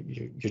project.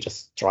 You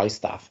just try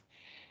stuff.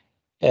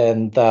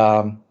 And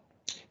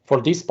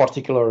for this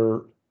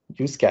particular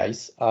use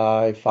case,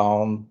 I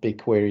found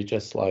BigQuery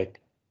just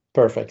like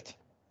perfect.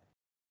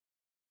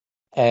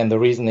 And the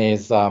reason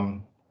is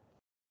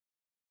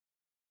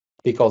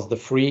because the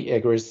free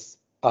egress,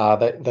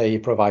 they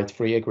provide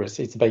free egress.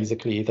 It's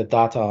basically the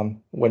data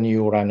when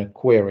you run a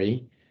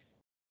query,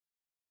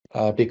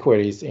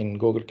 BigQuery is in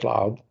Google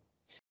Cloud.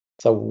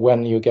 So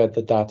when you get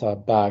the data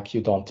back,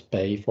 you don't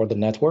pay for the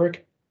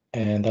network,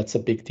 and that's a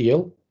big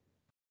deal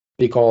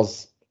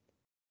because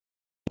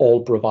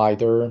all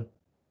provider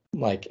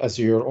like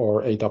Azure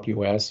or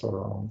AWS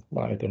or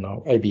I don't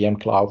know, IBM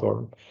Cloud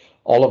or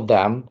all of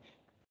them,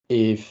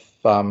 if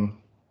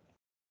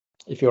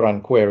you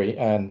run query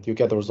and you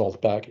get the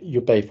result back,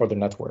 you pay for the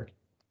network.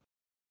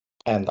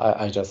 And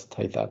I just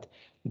hate that.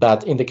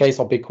 But in the case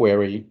of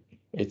BigQuery,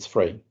 it's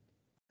free.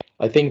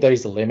 I think there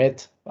is a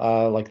limit,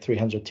 like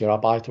 300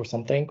 terabyte or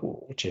something,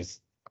 which is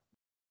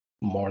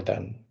more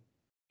than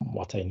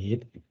what I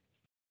need.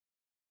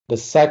 The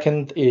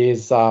second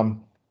is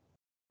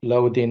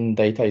loading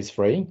data is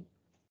free.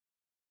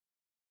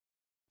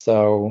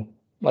 So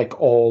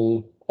like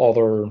all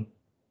other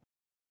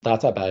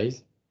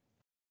database,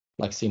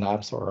 like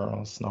Synapse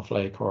or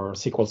Snowflake or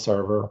SQL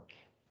Server,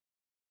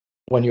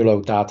 when you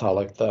load data,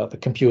 like the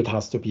compute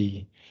has to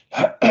be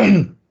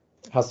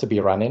has to be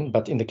running,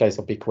 but in the case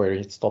of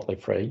BigQuery, it's totally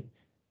free.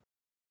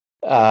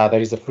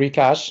 There is a free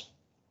cache.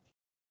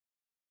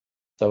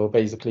 So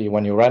basically,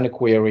 when you run a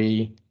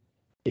query,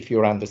 if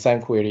you run the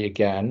same query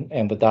again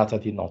and the data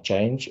did not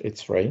change,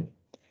 it's free.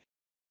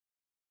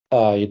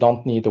 You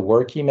don't need a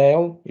work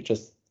email.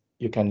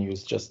 You can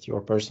use just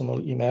your personal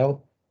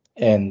email,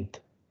 and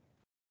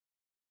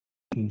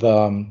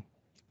the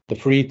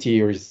free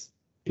tier is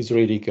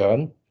really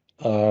good.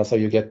 So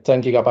you get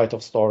 10 gigabyte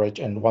of storage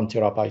and 1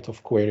 terabyte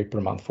of query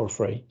per month for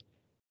free.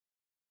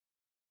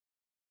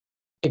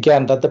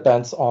 Again, that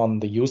depends on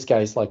the use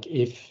case. Like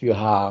if you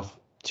have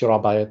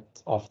terabyte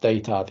of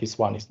data, this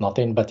one is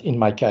nothing. But in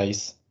my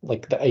case,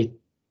 like the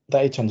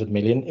 800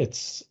 million,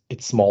 it's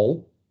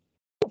small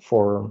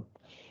for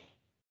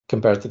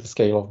compared to the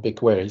scale of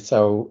BigQuery.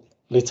 So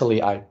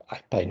literally, I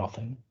pay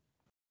nothing.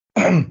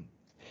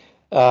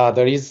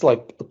 There is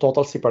like a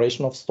total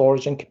separation of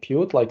storage and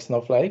compute, like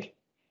Snowflake,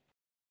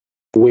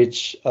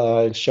 which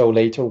I'll show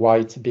later why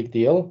it's a big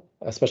deal,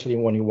 especially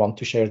when you want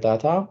to share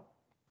data.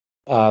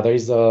 There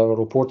is a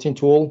reporting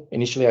tool.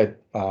 Initially,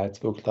 it's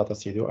Google Data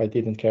Studio. I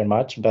didn't care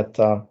much, but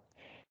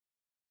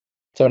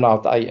turned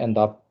out I end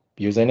up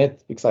using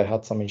it because I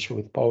had some issue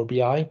with Power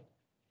BI.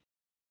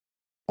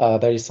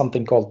 There is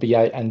something called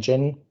BI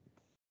Engine.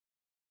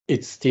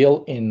 It's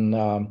still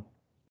in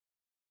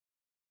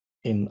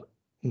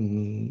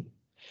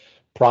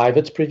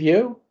private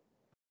preview,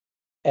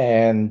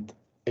 and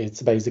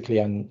it's basically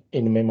an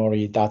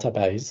in-memory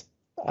database.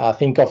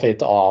 Think of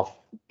it of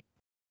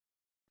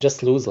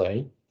just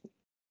loosely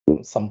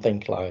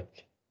something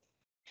like,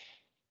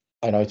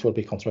 I know it will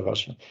be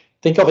controversial.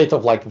 Think of it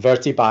of like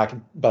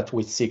Vertibac, but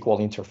with SQL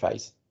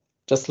interface.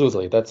 Just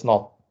loosely, that's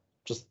not,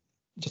 just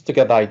to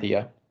get the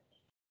idea.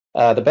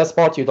 The best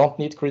part, you don't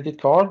need credit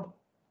card.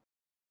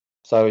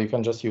 So you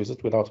can just use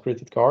it without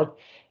credit card.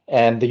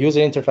 And the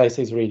user interface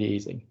is really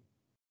easy.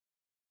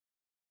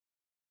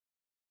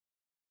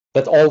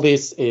 But all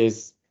this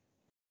is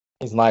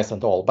nice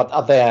and all. But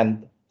at the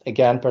end,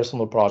 again,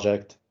 personal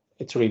project,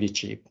 it's really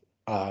cheap.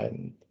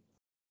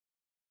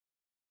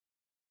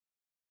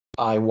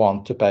 I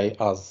want to pay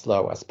as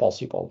low as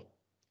possible.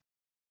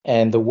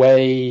 And the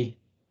way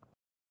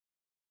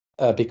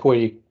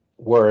BigQuery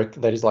work,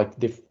 there is like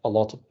a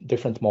lot of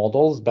different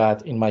models,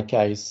 but in my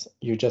case,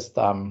 you just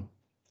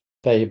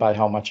pay by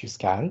how much you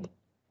scanned,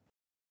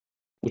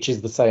 which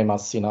is the same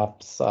as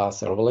Synapse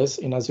serverless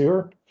in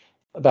Azure.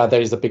 But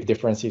there is a big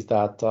difference is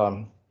that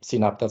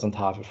Synapse doesn't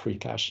have a free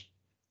cache,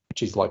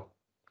 which is like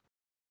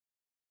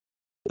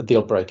a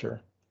deal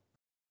breaker.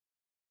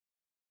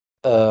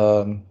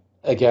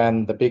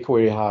 Again, the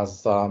BigQuery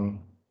has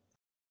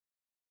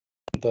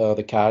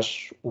the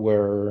cache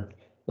where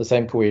the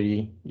same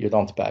query you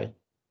don't pay.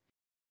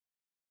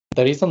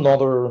 There is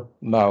another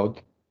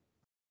mode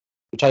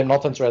which I'm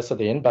not interested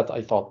in, but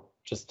I thought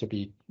just to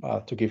be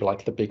to give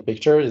like the big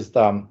picture is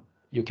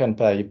you can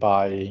pay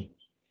by,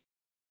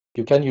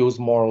 you can use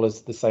more or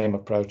less the same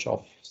approach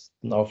of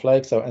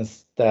Snowflake. So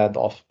instead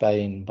of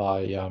paying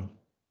by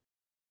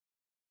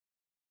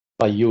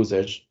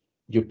usage,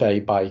 you pay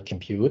by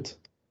compute.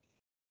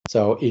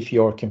 So if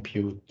your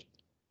compute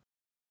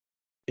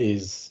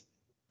is,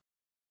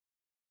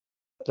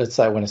 let's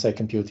say when I say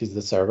compute is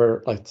the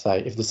server, let's say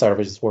if the server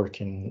is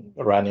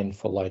running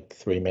for like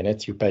 3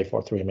 minutes, you pay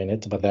for 3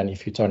 minutes, but then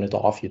if you turn it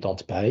off, you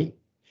don't pay.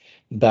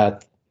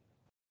 But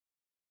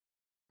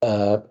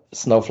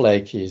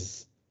Snowflake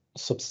is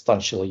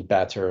substantially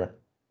better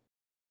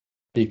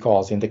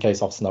because in the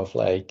case of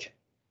Snowflake,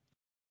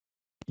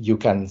 you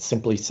can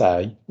simply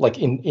say, like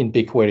in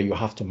BigQuery, you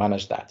have to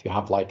manage that. You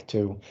have like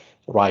to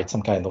write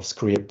some kind of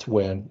script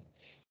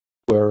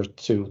where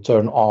to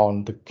turn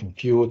on the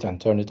compute and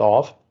turn it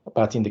off.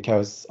 But in the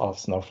case of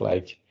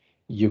Snowflake,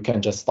 you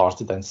can just start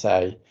it and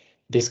say,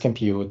 this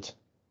compute,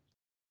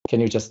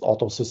 can you just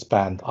auto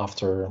suspend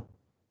after,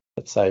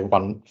 let's say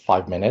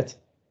 5 minutes?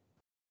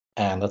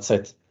 And that's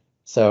it.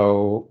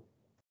 So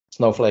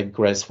Snowflake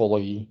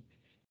gracefully,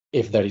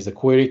 if there is a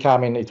query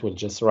coming, it will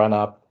just run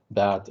up.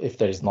 But if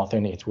there is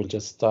nothing, it will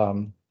just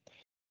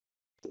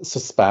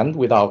suspend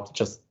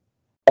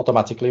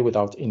automatically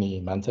without any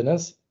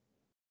maintenance.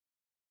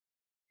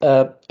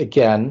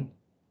 Again,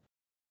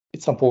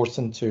 it's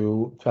important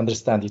to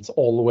understand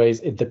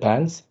it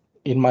depends.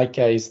 In my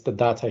case, the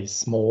data is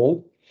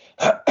small,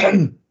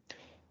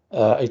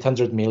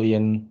 800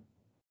 million.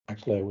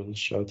 Actually, I will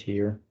show it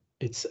here.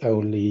 It's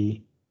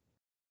only,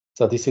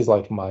 so this is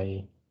like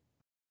my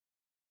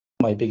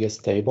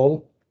biggest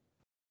table.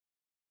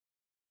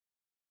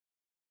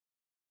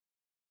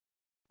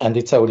 And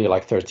it's only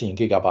like 13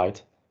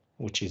 gigabyte,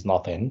 which is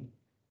nothing.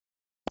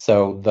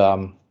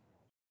 So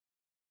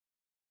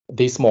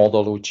this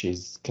model, which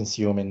is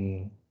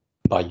consuming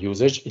by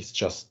usage, is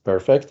just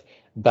perfect.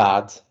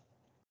 But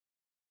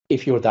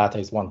if your data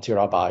is 1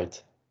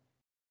 terabyte,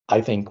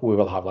 I think we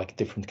will have like a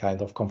different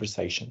kind of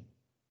conversation.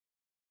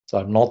 So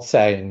I'm not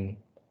saying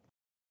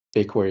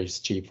BigQuery is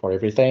cheap for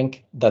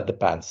everything. That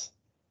depends.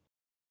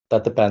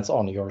 That depends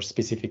on your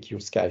specific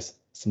use case.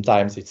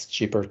 Sometimes it's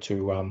cheaper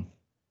to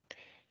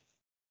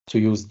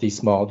use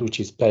this mode, which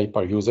is pay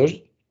per user,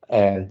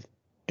 and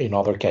in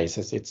other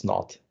cases it's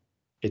not.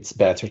 It's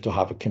better to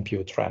have a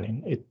compute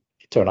running. It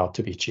turned out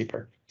to be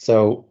cheaper.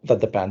 So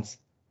that depends.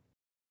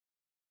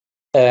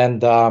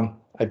 And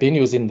I've been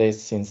using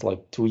this since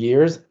like 2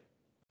 years.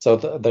 So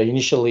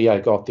initially I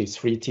got this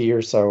free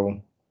tier.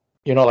 So,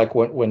 you know, like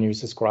when you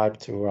subscribe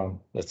to,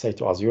 let's say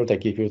to Azure, they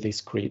give you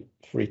this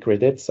free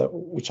credits,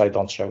 which I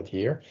don't show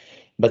here.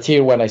 But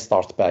here when I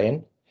start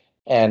paying,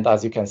 and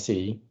as you can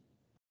see,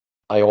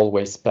 I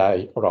always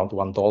pay around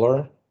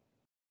 $1.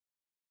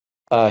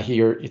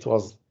 Here it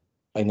was,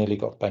 I nearly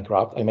got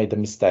bankrupt. I made a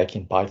mistake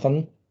in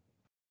Python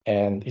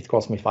and it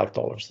cost me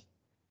 $5.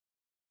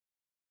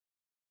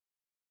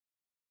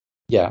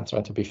 Yeah, I'm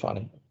trying to be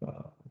funny. I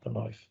don't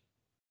know if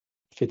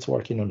it's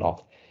working or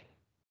not.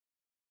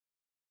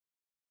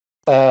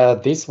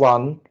 This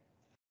one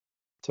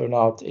turned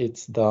out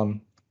it's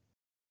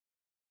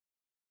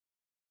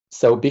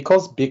so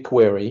because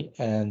BigQuery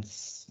and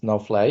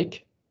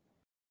Snowflake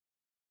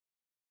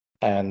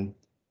and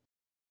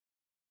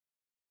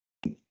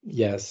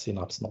yes,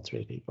 Synapse not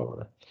really,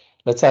 or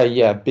let's say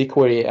yeah,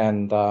 BigQuery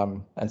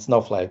and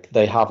Snowflake,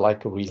 they have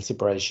like a real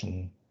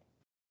separation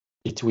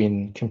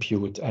between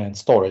compute and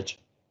storage.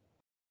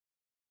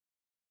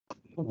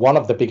 One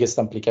of the biggest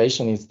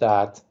implication is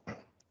that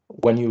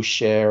when you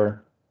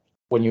share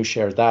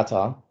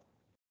data,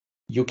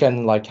 you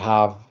can like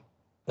have,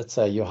 let's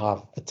say you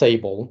have a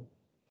table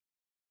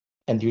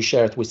and you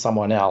share it with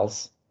someone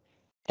else,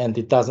 and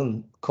it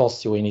doesn't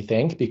cost you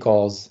anything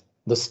because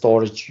the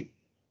storage,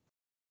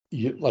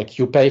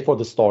 you pay for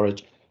the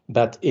storage,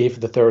 but if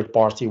the third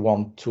party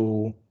want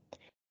to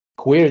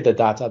query the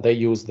data, they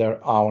use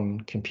their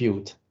own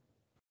compute.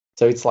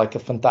 So it's like a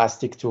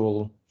fantastic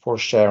tool for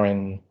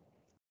sharing,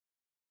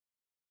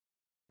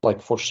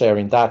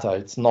 data.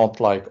 It's not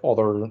like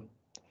other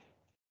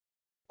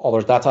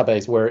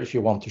database where if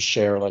you want to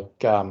share like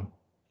the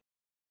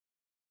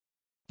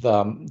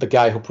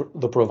guy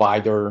the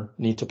provider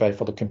need to pay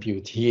for the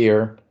compute.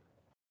 Here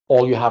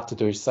all you have to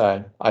do is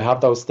say, I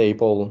have those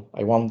table,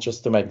 I want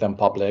just to make them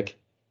public,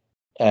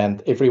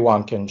 and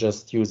everyone can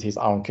just use his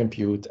own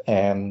compute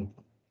and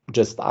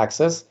just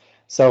access.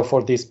 So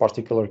for this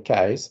particular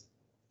case,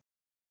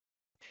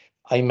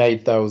 I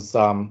made those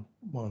 4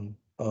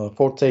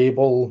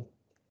 table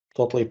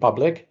totally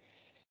public.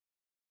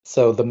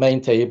 So the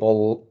main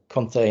table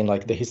contain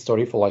like the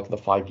history for like the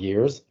 5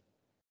 years.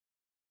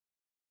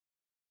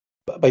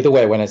 By the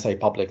way, when I say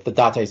public, the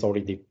data is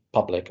already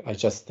public. I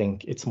just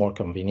think it's more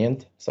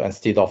convenient. So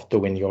instead of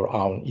doing your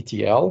own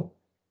ETL,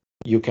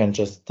 you can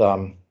just,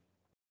 I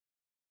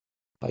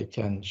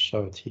can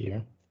show it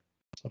here.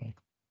 Sorry.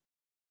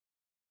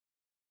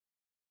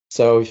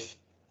 So if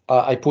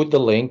I put the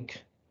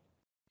link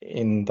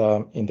in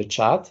the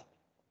chat,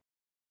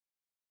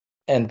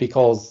 and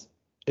because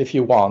if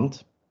you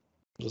want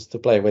just to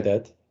play with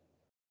it,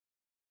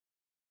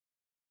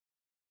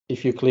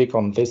 if you click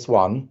on this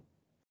one,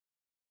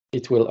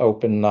 it will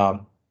open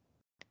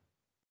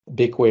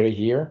BigQuery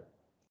here,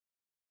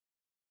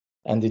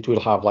 and it will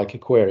have like a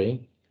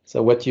query.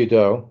 So what you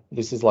do,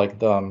 this is like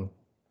the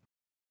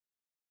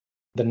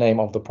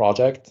name of the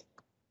project,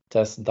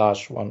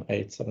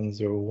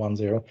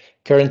 test-187010.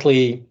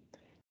 Currently,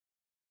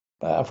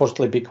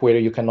 unfortunately,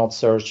 BigQuery, you cannot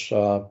search.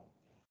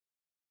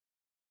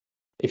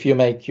 If you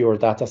make your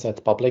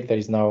dataset public, there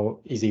is no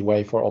easy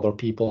way for other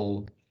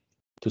people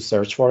to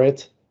search for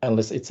it,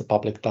 unless it's a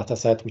public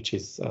dataset, which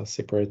is a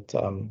separate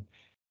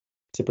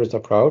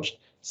approach.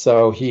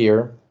 So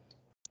here,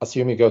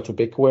 assume you go to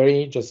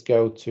BigQuery, just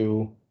go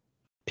to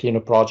Pino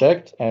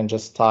project and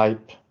just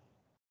type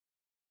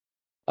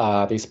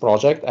this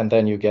project, and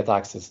then you get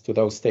access to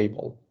those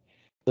table.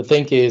 The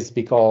thing is,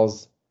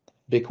 because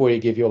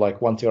BigQuery give you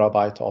like 1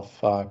 terabyte of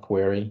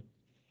query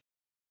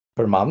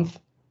per month,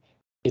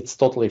 it's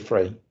totally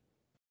free,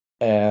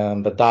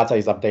 and the data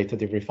is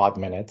updated every 5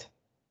 minutes.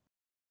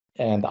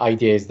 And the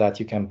idea is that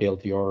you can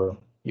build you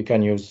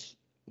can use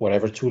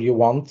whatever tool you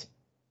want,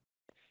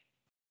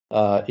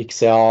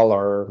 Excel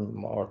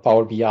or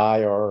Power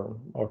BI or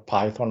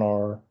Python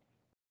or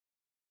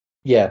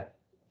yeah.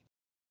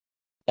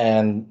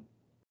 And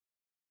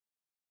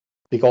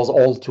because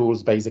all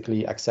tools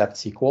basically accept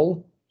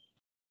SQL.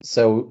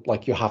 So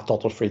like you have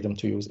total freedom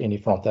to use any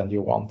front end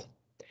you want.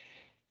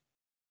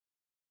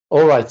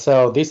 All right,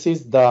 so this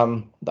is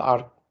this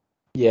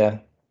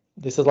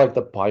is like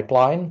the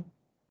pipeline,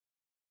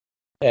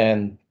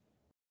 and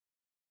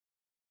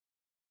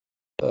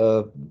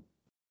the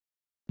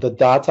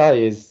data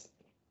is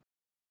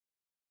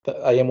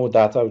the IMO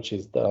data, which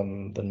is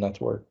the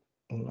network.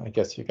 I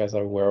guess you guys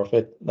are aware of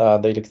it.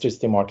 The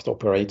electricity market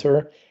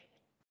operator.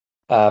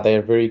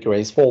 They're very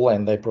graceful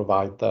and they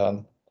provide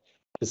the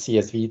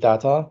CSV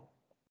data,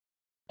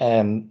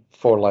 and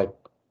for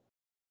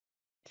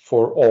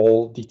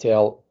all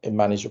detail and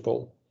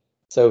manageable.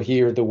 So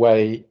here the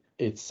way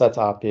it's set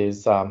up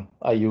is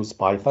I use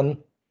Python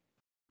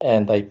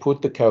and I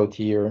put the code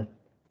here.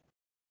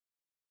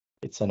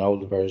 It's an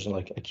old version,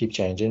 like I keep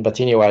changing, but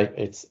anyway,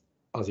 it's,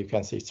 as you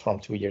can see, it's from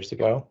 2 years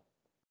ago.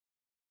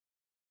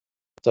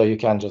 So you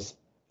can just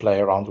play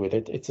around with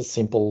it. It's a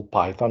simple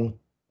Python.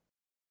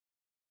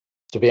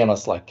 To be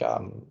honest, like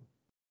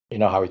you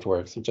know how it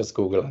works. You just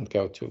Google and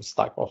go to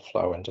Stack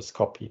Overflow and just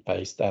copy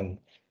paste, and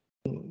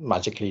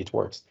magically it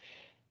works.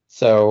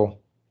 So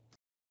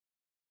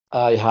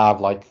I have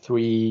like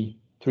three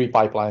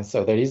pipelines.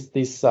 So there is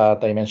this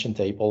dimension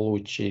table,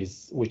 which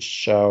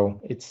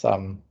show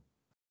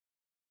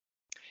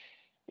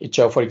it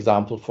show, for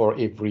example, for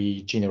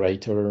every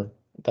generator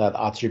that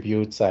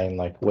attribute saying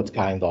like what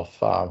kind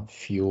of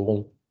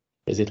fuel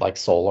is it, like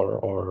solar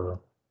or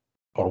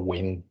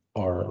wind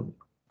or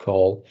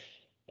coal,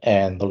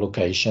 and the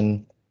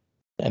location,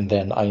 and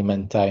then I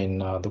maintain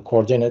the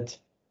coordinate.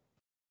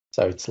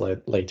 So it's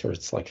later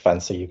it's like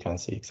fancy. You can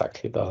see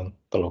exactly the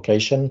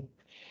location.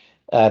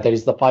 There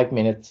is the 5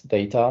 minutes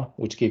data,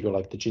 which give you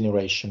like the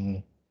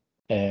generation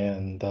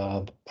and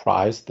the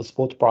price, the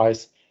spot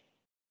price,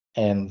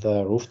 and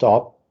the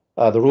rooftop.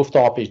 The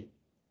rooftop is,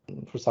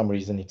 for some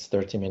reason, it's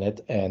 30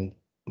 minutes, and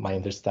my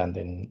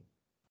understanding,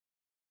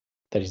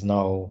 there is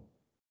no,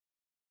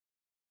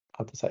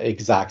 how to say,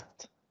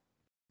 exact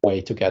way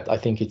to get. I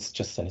think it's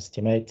just an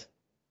estimate.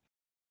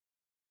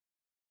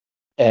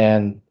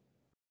 And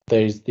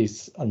there is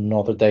this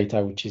another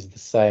data which is the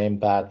same,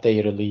 but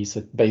they release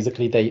it.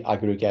 Basically, they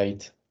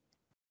aggregate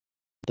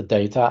the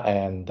data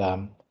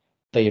and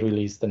they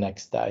release the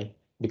next day.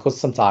 Because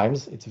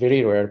sometimes, it's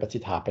very rare, but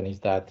it happens, is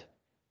that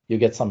you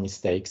get some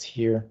mistakes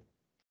here.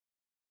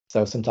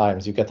 So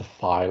sometimes you get a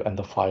file and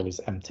the file is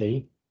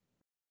empty.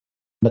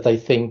 But I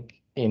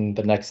think in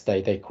the next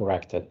day they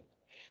correct it.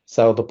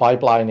 So the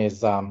pipeline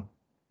is,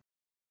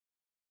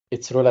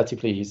 it's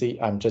relatively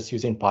easy. I'm just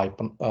using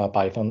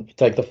Python. You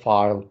take the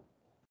file,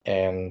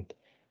 and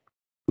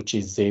which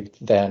is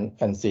zipped, then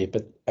unzip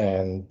it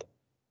and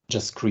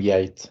just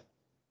create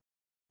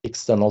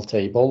external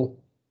table.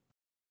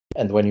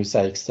 And when you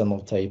say external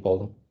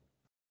table,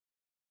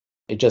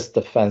 it's just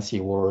the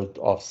fancy word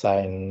of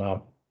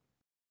saying,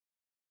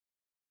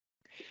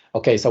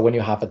 okay, so when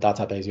you have a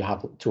database, you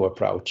have two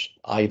approach.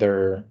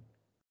 Either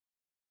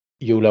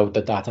you load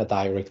the data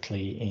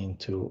directly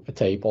into a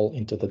table,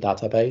 into the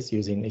database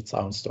using its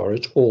own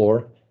storage,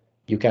 or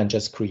you can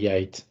just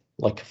create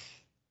like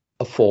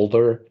a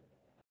folder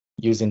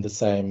using the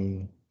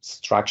same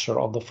structure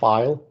of the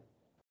file,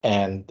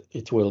 and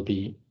it will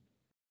be,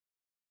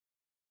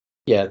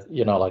 yeah,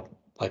 you know,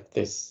 like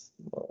this,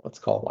 what's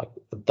called like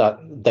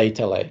that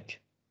data lake.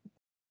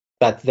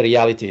 But the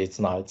reality is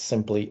now it's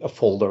simply a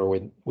folder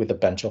with a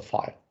bunch of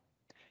files.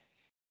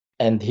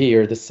 And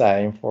here the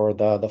same for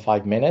the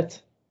 5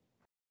 minute.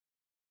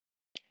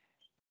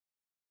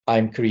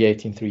 I'm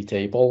creating 3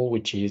 tables,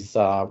 which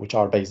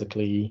are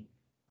basically,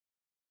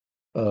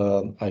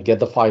 I get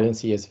the file in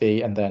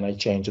CSV and then I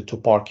change it to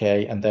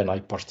Parquet, and then I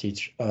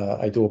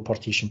do a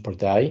partition per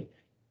day,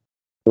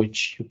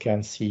 which you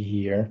can see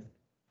here.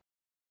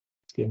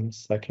 Give me a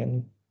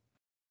second.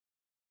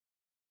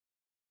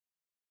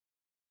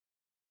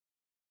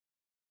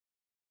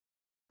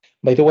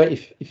 By the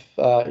way, if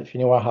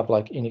anyone have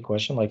like any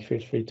question, like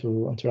feel free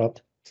to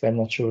interrupt, because I'm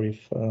not sure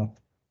if. No,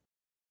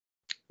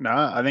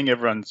 I think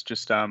everyone's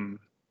just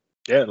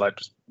yeah, like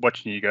just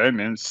watching you go,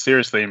 man. It's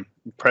seriously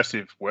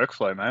impressive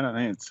workflow, man. I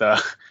think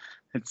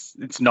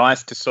it's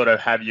nice to sort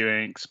of have you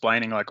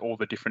explaining like all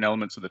the different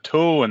elements of the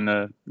tool and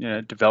the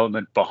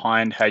development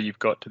behind how you've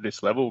got to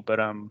this level.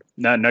 But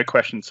no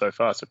questions so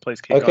far. So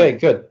please keep going. Okay,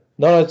 good.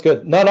 No, it's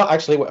good. No,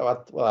 actually,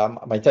 what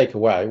my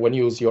takeaway, when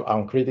you use your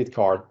own credit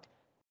card,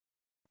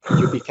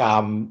 you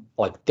become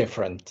like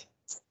different.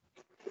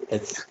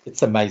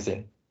 It's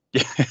amazing.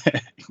 Yeah,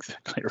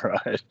 exactly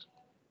right.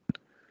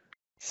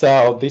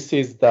 So this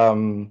is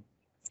the,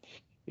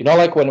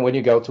 like when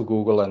you go to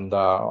Google and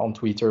on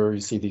Twitter, you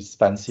see this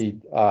fancy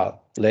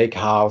lake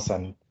house,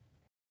 and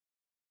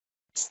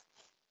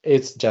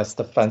it's just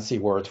a fancy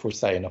word for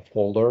saying a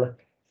folder.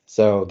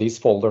 So this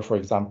folder, for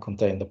example,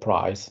 contains the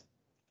price,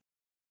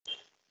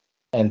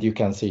 and you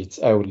can see it's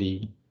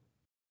only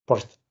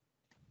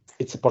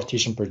it's a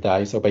partition per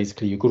day. So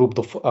basically, you group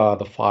the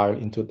file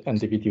into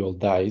individual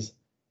days,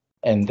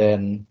 and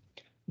then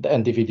the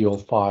individual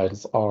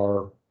files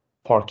are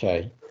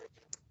Parquet.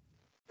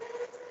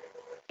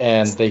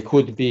 And they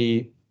could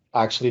be,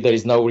 actually, there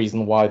is no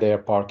reason why they are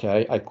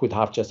Parquet. I could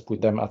have just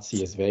put them at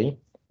CSV,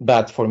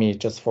 but for me,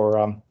 just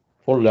for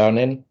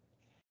learning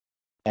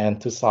and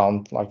to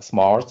sound like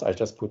smart, I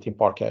just put in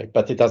Parquet,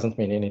 but it doesn't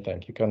mean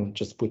anything. You can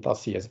just put a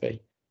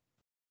CSV.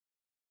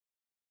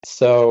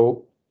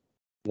 So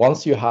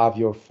once you have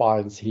your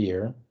files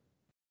here,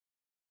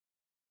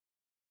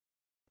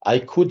 I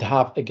could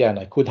have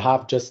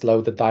just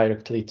loaded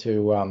directly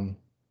to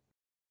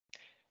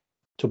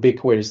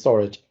BigQuery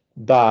storage,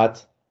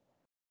 but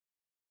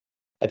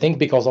I think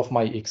because of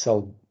my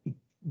Excel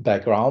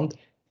background,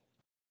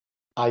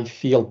 I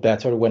feel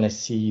better when I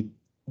see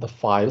the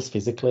files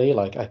physically,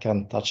 like I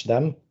can touch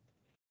them.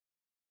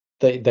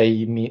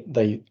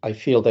 I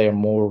feel they are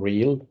more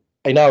real.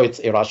 I know it's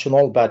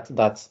irrational, but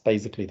that's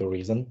basically the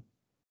reason.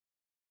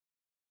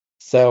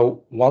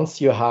 So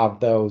once you have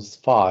those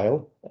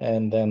files,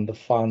 and then the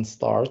fun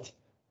starts.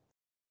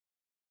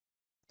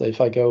 So if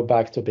I go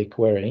back to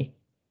BigQuery,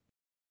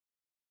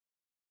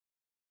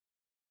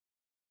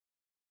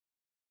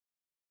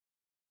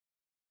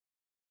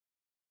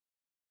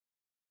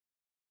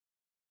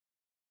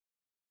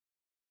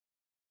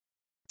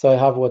 so I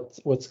have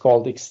what's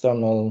called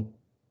external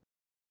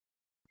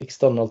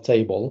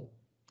table,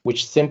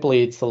 which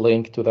simply it's a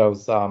link to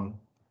those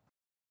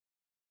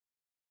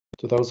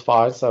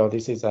files. So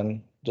this is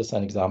just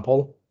an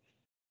example,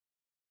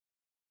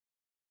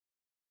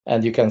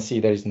 and you can see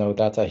there is no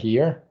data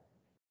here,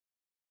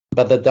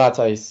 but the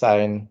data is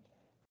saying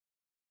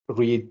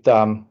read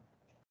the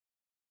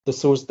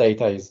source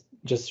data is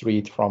just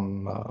read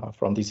from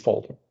this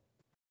folder.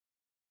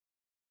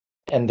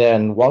 And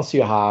then once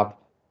you have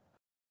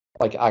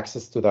like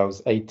access to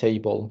those 8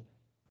 tables,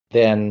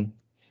 then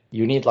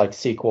you need like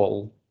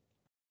SQL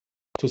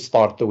to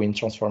start doing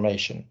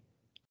transformation.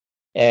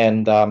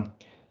 And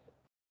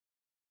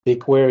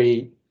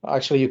BigQuery,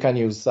 actually you can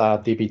use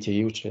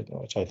dbt,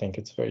 which I think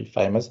it's very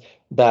famous,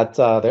 but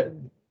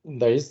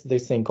there is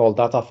this thing called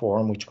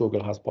Dataform, which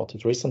Google has bought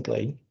it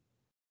recently,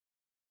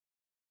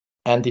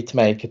 and it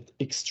makes it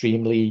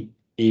extremely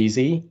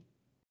easy.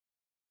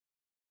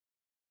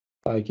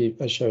 I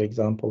show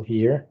example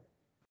here.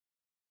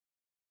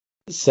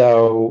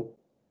 So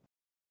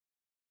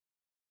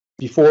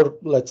before,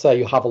 let's say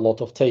you have a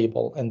lot of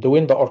table, and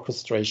doing the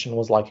orchestration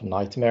was like a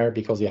nightmare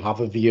because you have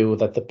a view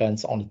that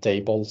depends on the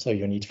table. So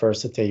you need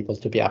first a table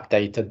to be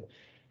updated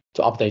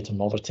to update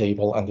another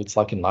table, and it's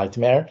like a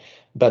nightmare.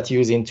 But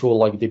using tool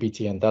like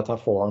dbt and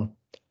Dataform,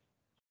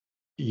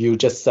 you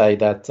just say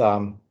that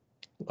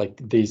like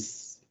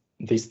this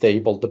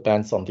table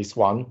depends on this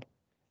one,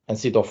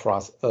 instead of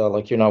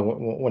like, you know,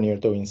 when you're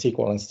doing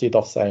SQL, instead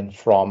of saying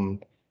from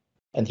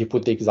and you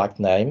put the exact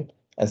name,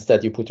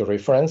 instead you put a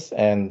reference,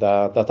 and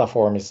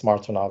Dataform is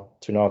smart enough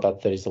to know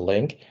that there is a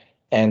link,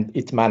 and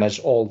it manages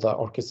all the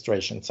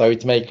orchestration. So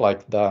it makes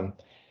like the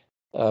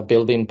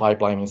building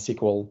pipeline in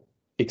SQL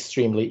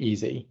extremely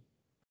easy.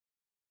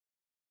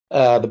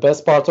 The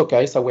best part,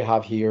 okay, so we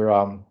have here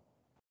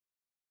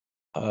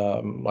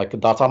like a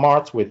data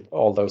mart with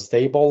all those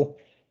tables,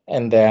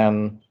 and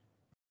then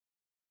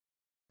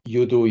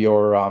you do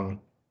your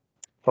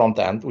front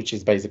end, which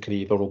is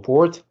basically the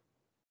report.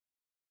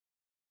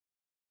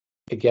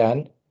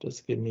 Again,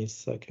 just give me a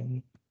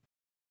second.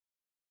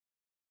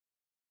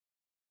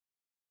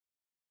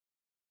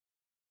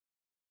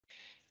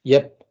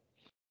 Yep.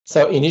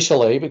 So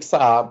initially, because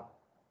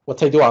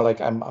what I do,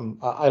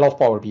 I love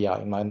Power BI,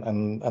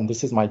 and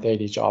this is my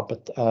daily job.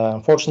 But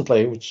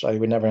unfortunately, which I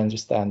will never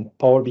understand,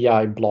 Power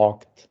BI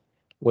blocked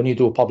when you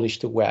do publish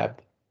to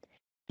web,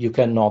 you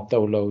cannot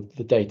download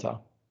the data,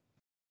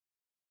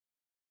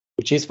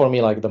 which is for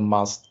me like the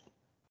most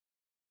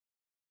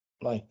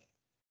like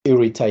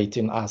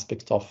irritating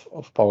aspect of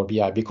Power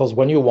BI, because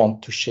when you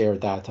want to share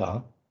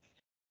data,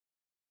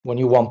 when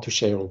you want to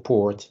share a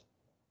report,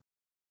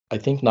 I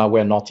think now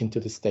we're not into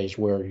the stage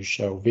where you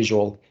show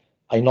visual.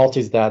 I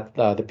noticed that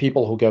the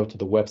people who go to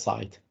the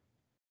website,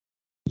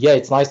 yeah,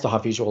 it's nice to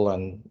have visual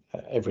and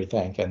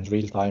everything and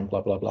real time,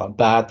 blah, blah, blah,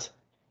 but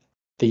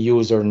the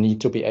user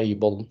need to be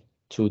able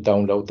to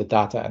download the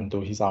data and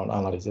do his own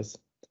analysis.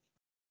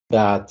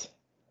 That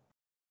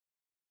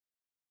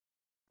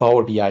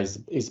Power BI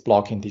is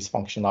blocking this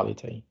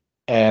functionality.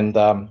 And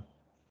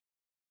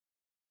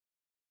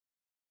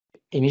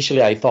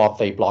initially I thought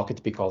they block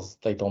it because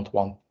they don't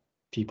want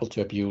people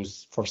to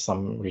abuse for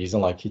some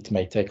reason, like it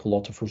may take a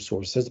lot of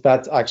resources,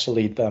 but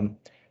actually the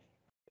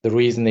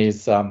reason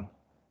is,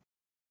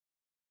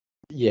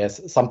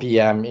 yes, some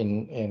PM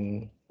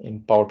in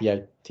Power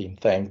BI team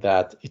think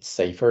that it's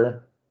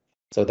safer,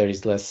 so there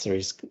is less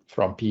risk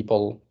from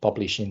people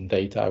publishing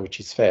data,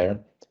 which is fair,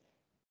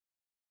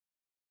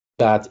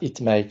 but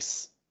it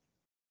makes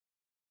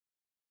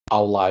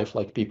our life,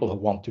 like people who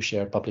want to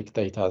share public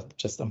data,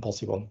 just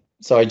impossible.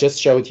 So I just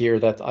showed here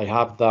that I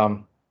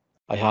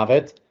have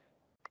it,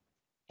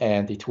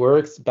 and it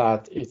works,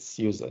 but it's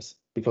useless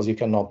because you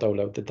cannot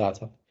download the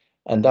data.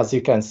 And as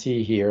you can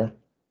see here,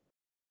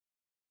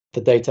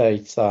 the data,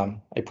 it's I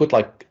put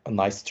like a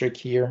nice trick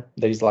here.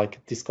 There is like a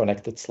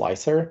disconnected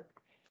slicer,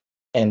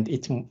 and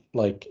it's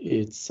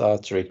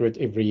triggered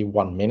every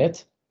 1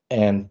 minute.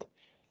 And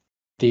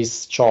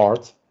this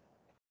chart,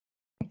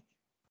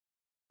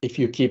 if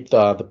you keep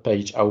the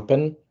page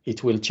open,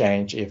 it will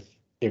change if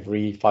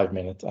every 5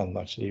 minutes, and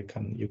actually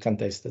you can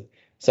test it.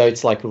 So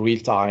it's like real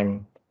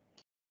time,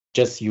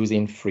 just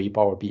using free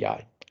Power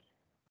BI.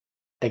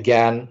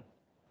 Again,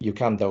 you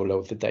can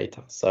download the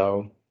data,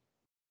 so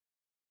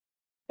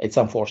it's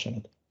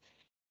unfortunate.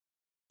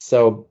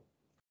 So,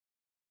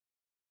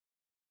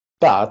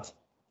 and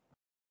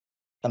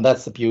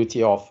that's the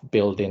beauty of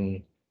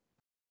building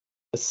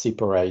a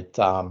separate,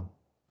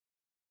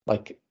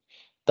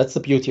 that's the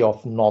beauty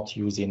of not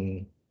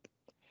using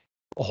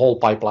a whole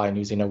pipeline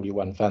using only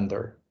one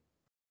vendor.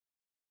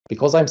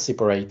 Because I'm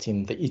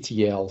separating the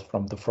ETL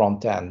from the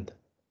front end,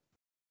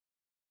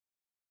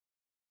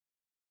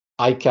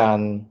 I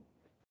can,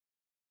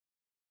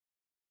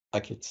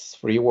 it's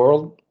free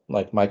world,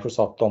 like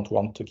Microsoft don't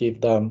want to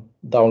give them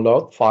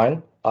download,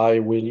 fine. I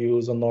will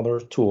use another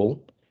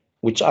tool,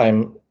 which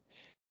I'm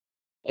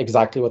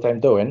exactly what I'm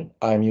doing.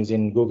 I'm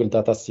using Google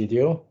Data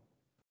Studio.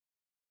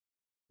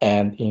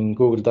 And in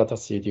Google Data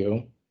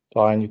Studio,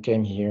 fine, you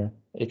came here,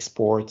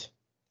 export,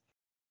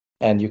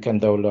 and you can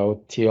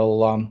download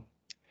till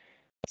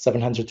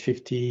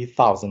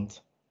 750,000.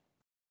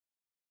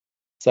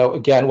 So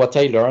again, what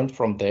I learned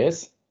from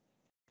this,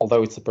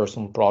 although it's a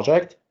personal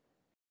project,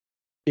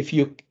 if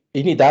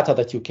any data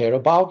that you care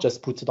about,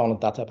 just put it on a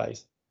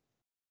database.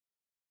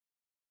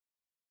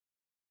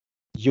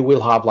 You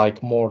will have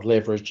like more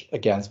leverage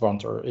against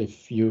vendor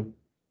if you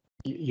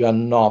are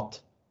not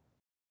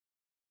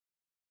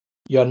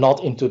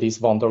into this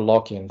vendor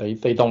lock-in.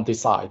 They don't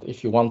decide.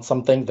 If you want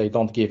something, they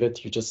don't give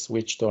it. You just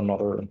switch to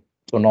another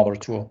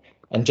tool.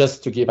 And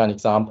just to give an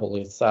example,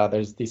 it's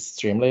there's this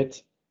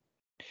Streamlit,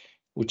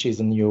 which is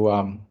a new.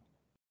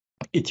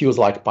 It uses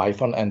like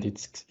Python, and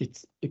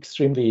it's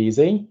extremely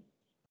easy.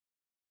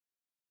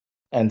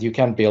 And you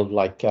can build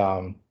like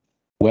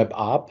web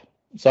app.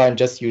 So I'm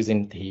just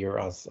using it here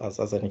as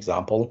an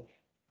example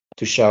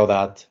to show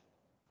that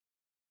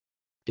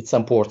it's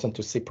important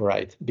to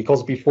separate,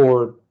 because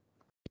before,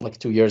 like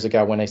 2 years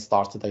ago when I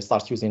started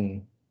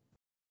using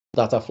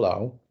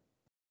Dataflow,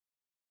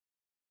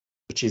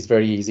 which is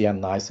very easy and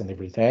nice and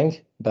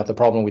everything. But the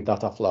problem with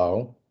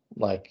Dataflow,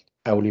 like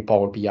only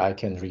Power BI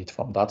can read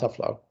from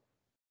Dataflow.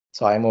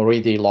 So I'm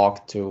already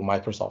locked to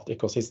Microsoft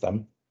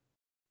ecosystem.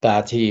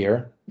 That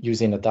here,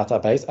 using a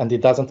database, and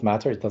it doesn't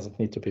matter, it doesn't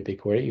need to be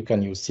BigQuery. You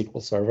can use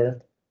SQL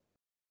Server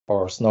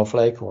or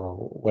Snowflake or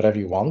whatever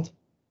you want.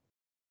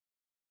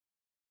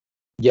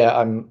 Yeah,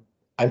 I'm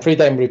afraid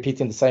I'm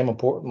repeating the same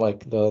important,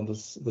 like the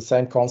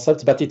same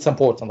concepts, but it's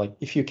important. Like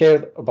if you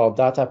care about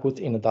data, put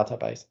in a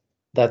database.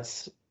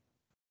 That's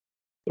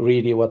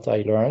really what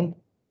I learned.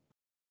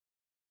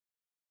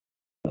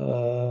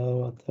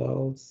 What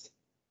else?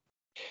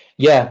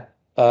 Yeah,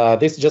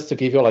 this just to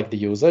give you like the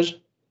usage.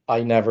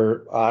 I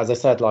never, as I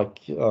said, like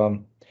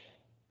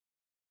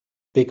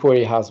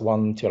BigQuery has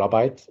 1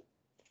 terabyte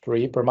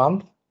free per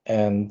month,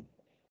 and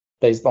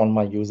based on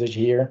my usage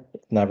here,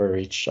 it never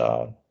reached.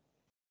 The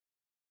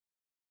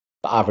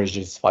average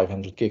is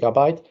 500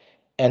 gigabyte,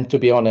 and to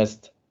be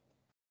honest,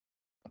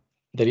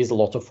 there is a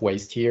lot of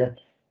waste here.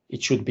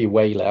 It should be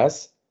way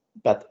less,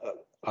 but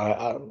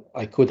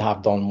I could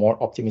have done more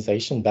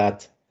optimization,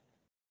 but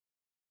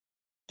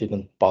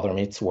didn't bother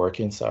me. It's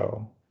working,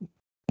 so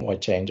why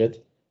change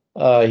it?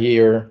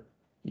 Here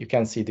you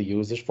can see the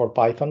usage for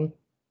Python,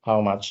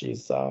 how much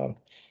is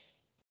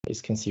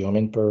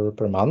consuming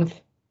per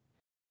month,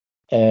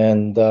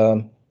 and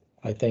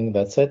I think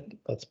that's it.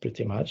 That's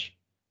pretty much.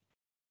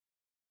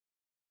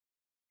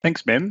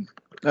 Thanks, Mim.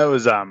 That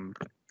was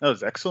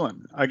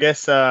excellent. I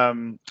guess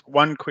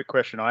one quick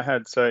question I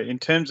had. So in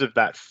terms of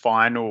that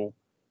final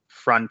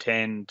front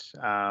end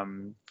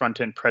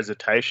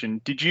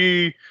presentation,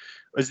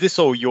 was this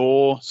all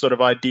your sort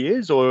of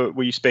ideas, or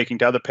were you speaking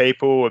to other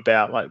people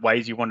about like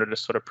ways you wanted to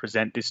sort of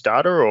present this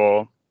data,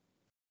 or?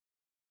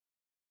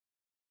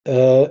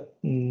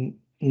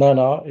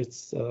 No,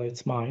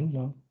 it's mine.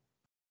 No.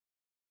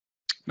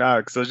 No,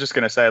 because I was just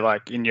going to say,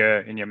 like in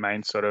your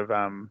main sort of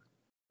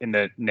in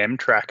the NEM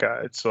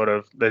tracker, it's sort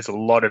of, there's a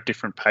lot of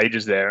different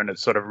pages there, and it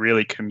sort of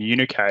really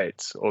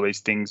communicates all these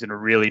things in a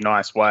really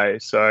nice way.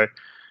 So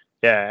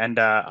yeah, and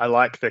I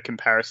like the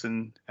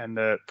comparison and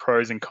the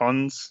pros and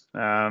cons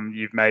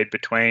you've made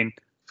between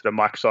sort of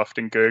Microsoft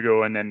and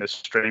Google, and then the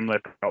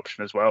Streamlit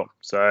option as well.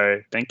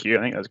 So thank you.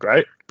 I think that's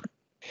great.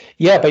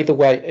 Yeah, by the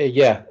way,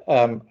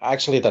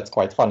 actually that's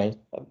quite funny.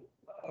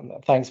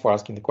 Thanks for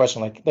asking the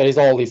question. Like there is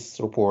all this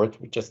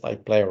report, we just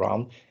like play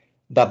around,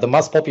 but the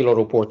most popular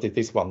report is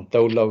this one,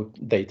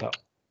 download data.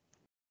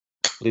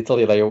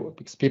 Literally,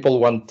 because people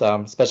want,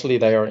 especially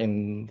they are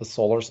in the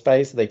solar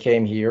space, they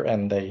came here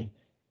and they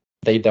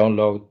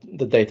download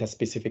the data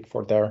specific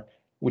for there,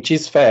 which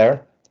is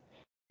fair,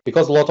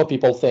 because a lot of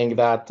people think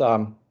that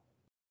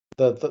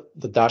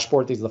the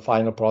dashboard is the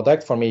final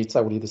product. For me, it's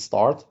only the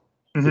start,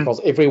 because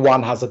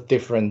everyone has a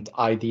different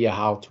idea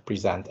how to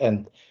present,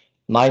 and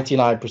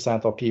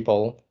 99% of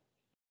people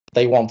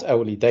they want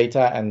only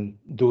data and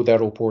do their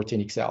report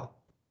in Excel.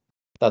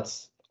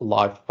 That's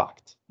live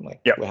fact.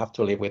 Like, Yep. We have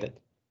to live with it.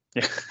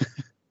 Yeah.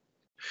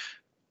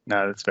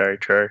 No, that's very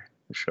true,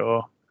 for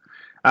sure.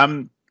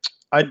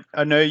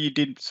 I know you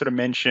did sort of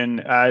mention,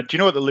 do you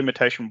know what the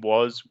limitation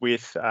was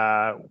with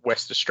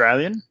West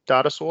Australian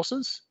data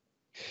sources?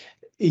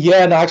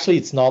 Yeah, and actually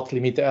it's not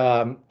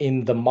limited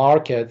in the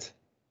market,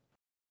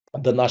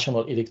 the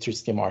national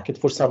electricity market.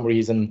 For some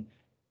reason,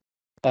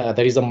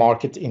 there is a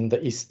market in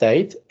the east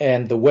state,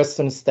 and the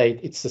western state,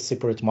 it's a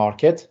separate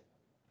market.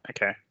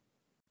 Okay.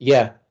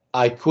 Yeah,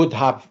 I could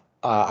have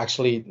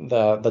actually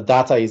the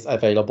data is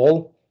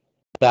available,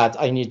 but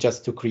I need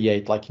just to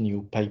create like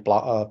new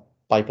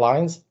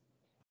pipelines.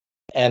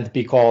 And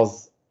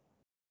because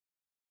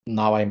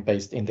now I'm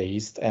based in the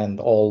east, and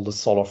all the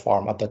solar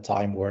farm at that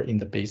time were in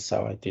the east,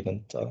 so I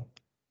didn't.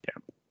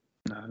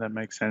 No, that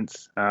makes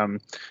sense. Yeah,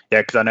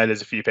 because I know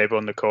there's a few people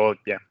on the call.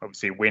 Yeah,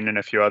 obviously Win and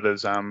a few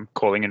others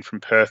calling in from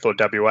Perth or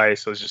WA.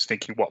 So I was just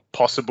thinking what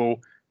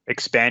possible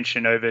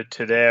expansion over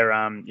to there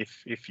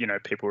if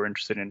people were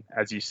interested in,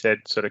 as you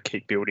said, sort of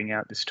keep building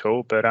out this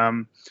tool. But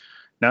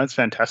no, it's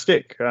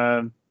fantastic.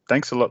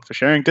 Thanks a lot for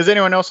sharing. Does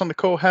anyone else on the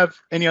call have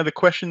any other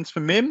questions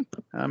for Mim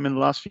in the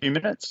last few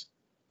minutes?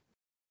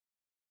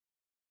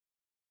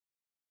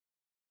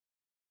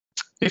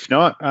 If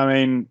not, I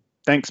mean,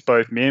 thanks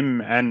both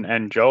Mim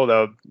and Joel. They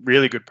were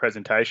really good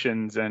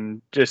presentations,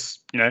 and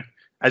just,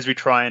 as we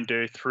try and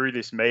do through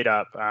this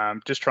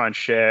meetup, just try and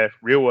share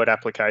real world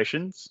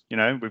applications.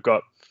 We've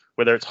got,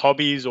 whether it's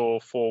hobbies or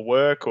for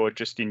work or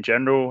just in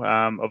general,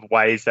 of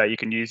ways that you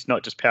can use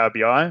not just Power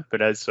BI,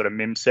 but as sort of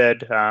Mim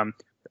said,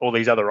 all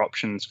these other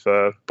options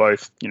for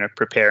both,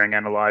 preparing,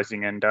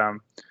 analyzing,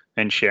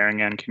 and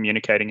sharing and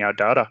communicating our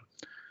data.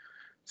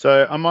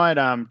 So I might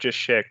just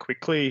share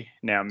quickly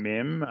now,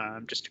 Mim,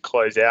 just to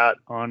close out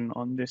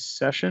on this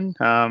session.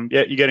 Yeah,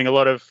 you're getting a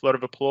lot of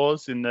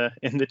applause in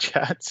the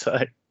chat, so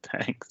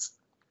thanks.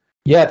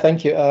 Yeah,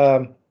 thank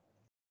you.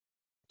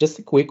 Just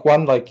a quick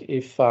one, like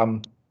if I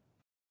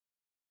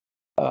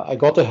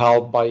got the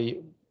help by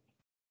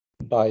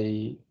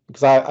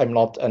because I'm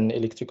not an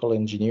electrical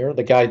engineer.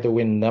 The guy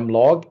doing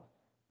Nemlog,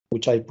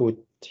 which I put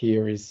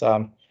here, is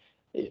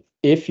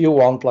if you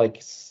want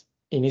like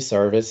any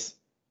service,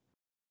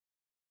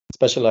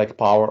 especially like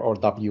Power or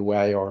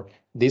WA, or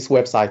this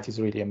website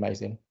is really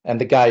amazing. And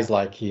the guy's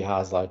like, he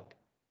has like,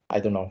 I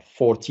don't know,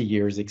 40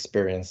 years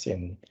experience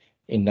in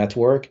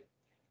network.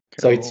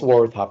 Cool. So it's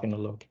worth having a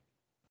look.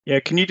 Yeah,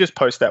 can you just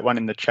post that one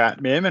in the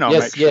chat, Mim, and I'll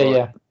make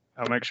sure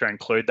I'll make sure I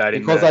include that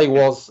because I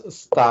was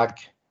stuck.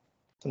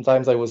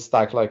 Sometimes I was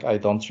stuck, like I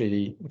don't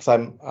really, because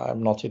I'm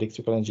not an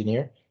electrical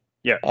engineer.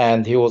 Yeah.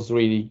 And he was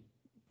really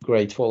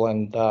grateful,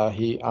 and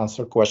he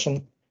answered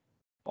question,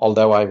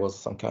 although I was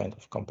some kind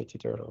of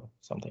competitor or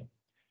something.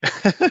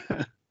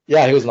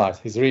 Yeah, he was nice.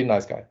 He's a really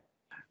nice guy.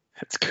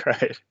 That's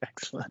great.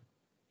 Excellent.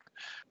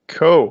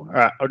 Cool. All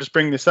right, I'll just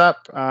bring this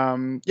up.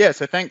 Yeah,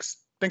 so thanks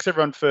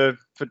everyone for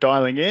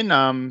dialing in.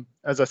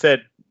 As I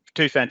said,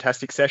 2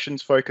 fantastic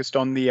sessions focused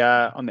on the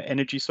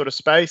energy sort of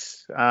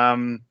space.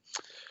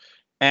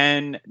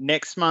 And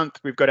next month,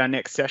 we've got our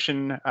next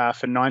session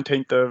for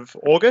 19th of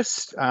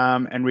August,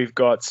 and we've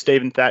got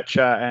Stephen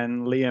Thatcher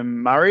and Liam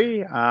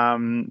Murray.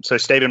 So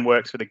Stephen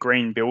works for the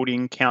Green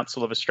Building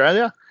Council of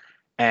Australia,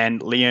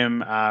 and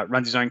Liam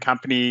runs his own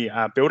company,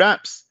 Build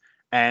Apps,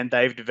 and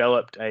they've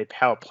developed a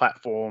Power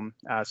Platform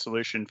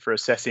solution for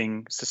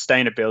assessing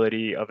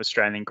sustainability of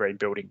Australian green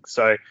buildings.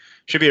 So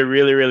should be a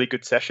really, really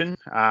good session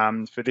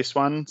for this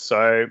one.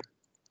 So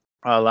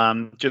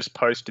I'll just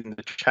post in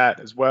the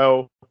chat as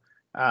well.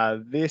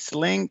 This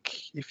link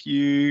if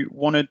you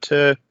wanted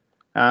to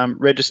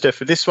register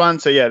for this one.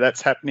 So yeah,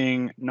 that's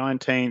happening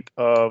 19th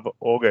of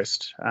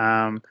August.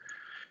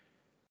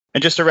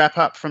 And just to wrap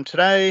up from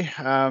today,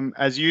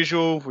 as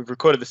usual, we've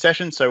recorded the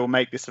session, so we'll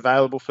make this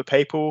available for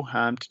people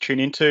to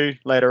tune into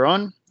later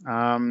on.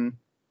 And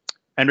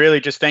really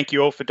just thank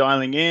you all for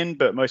dialing in,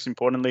 but most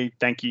importantly,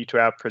 thank you to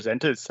our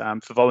presenters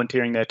for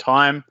volunteering their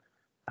time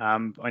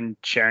and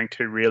sharing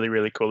 2 really,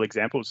 really cool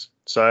examples.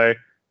 So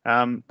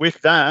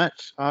with that,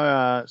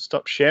 I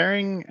stop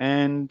sharing,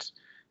 and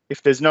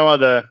if there's no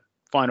other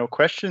final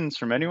questions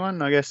from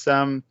anyone, I guess,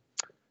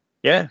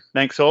 yeah,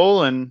 thanks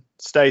all, and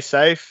stay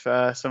safe.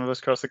 Some of us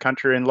across the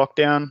country are in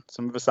lockdown,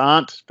 some of us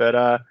aren't,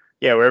 but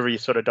yeah, wherever you're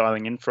sort of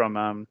dialing in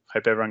from,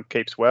 hope everyone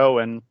keeps well,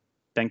 and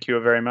thank you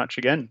very much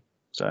again.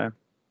 So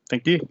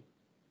thank you.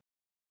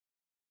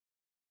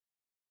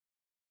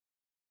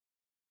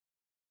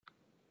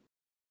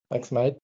 Thanks, mate.